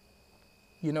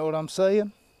 you know what I'm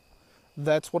saying?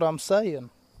 That's what I'm saying.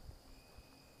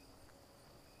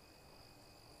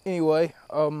 Anyway,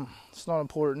 it's not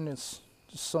important. It's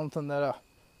just something that I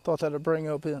thought that I'd bring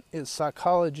up in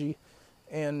psychology.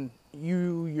 And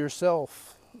you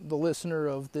yourself, the listener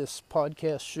of this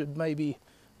podcast, should maybe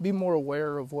be more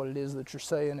aware of what it is that you're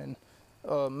saying, and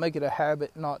make it a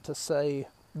habit not to say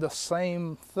the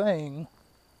same thing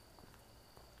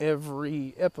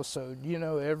every episode, you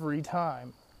know, every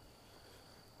time.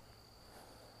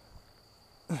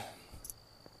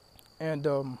 And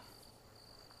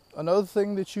another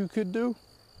thing that you could do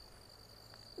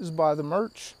is buy the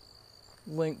merch,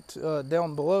 linked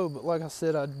down below. But like I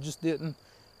said, I just didn't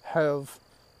have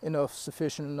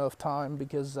sufficient enough time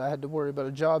because I had to worry about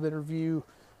a job interview.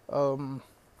 I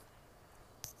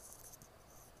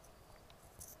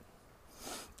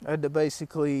had to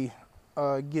basically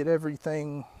get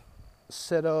everything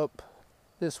set up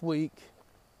this week,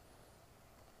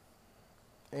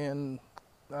 and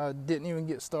I didn't even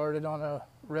get started on a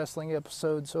wrestling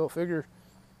episode, so I figure,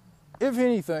 if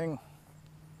anything,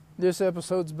 this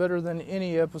episode's better than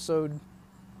any episode,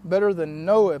 better than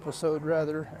no episode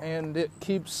rather, and it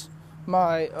keeps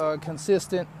my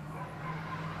consistent.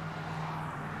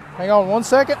 Hang on one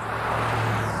second.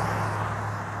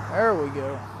 There we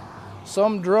go.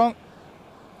 Some drunk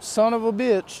son of a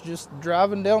bitch just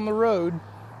driving down the road.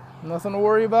 Nothing to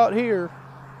worry about here.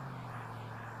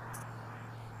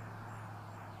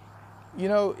 You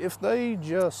know, if they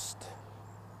just...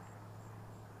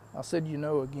 I said you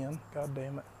know again. God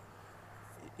damn it.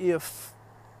 If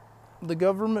the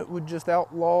government would just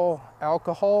outlaw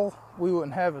alcohol, we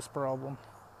wouldn't have this problem.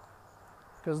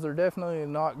 Because they're definitely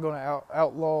not going to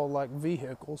outlaw, like,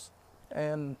 vehicles.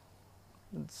 And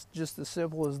it's just as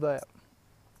simple as that.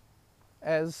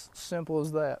 As simple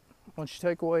as that. Once you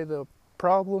take away the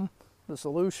problem, the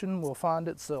solution will find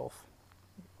itself.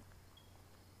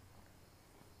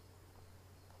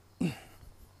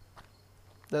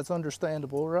 That's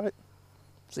understandable, right?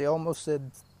 See, I almost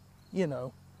said, you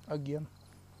know, again.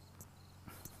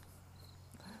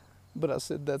 But I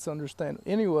said that's understandable.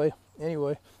 Anyway,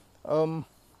 getting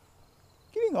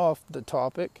off the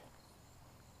topic,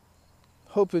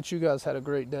 hope that you guys had a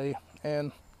great day.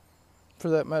 And for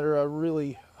that matter, I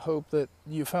really hope that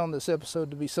you found this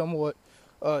episode to be somewhat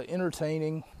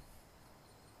entertaining,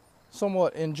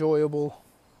 somewhat enjoyable,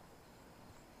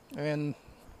 and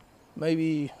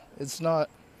maybe it's not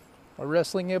a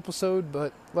wrestling episode,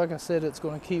 but like I said, it's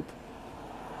going to keep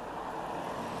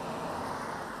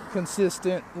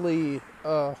consistently,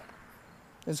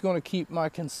 it's going to keep my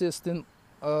consistent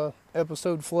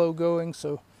episode flow going,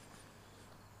 so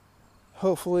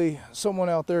hopefully someone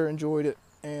out there enjoyed it,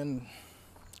 and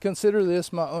consider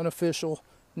this my unofficial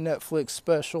Netflix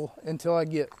special until I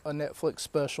get a Netflix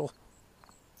special.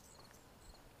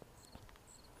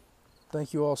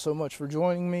 Thank you all so much for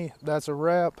joining me. That's a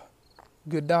wrap.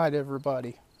 Good night,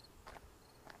 everybody.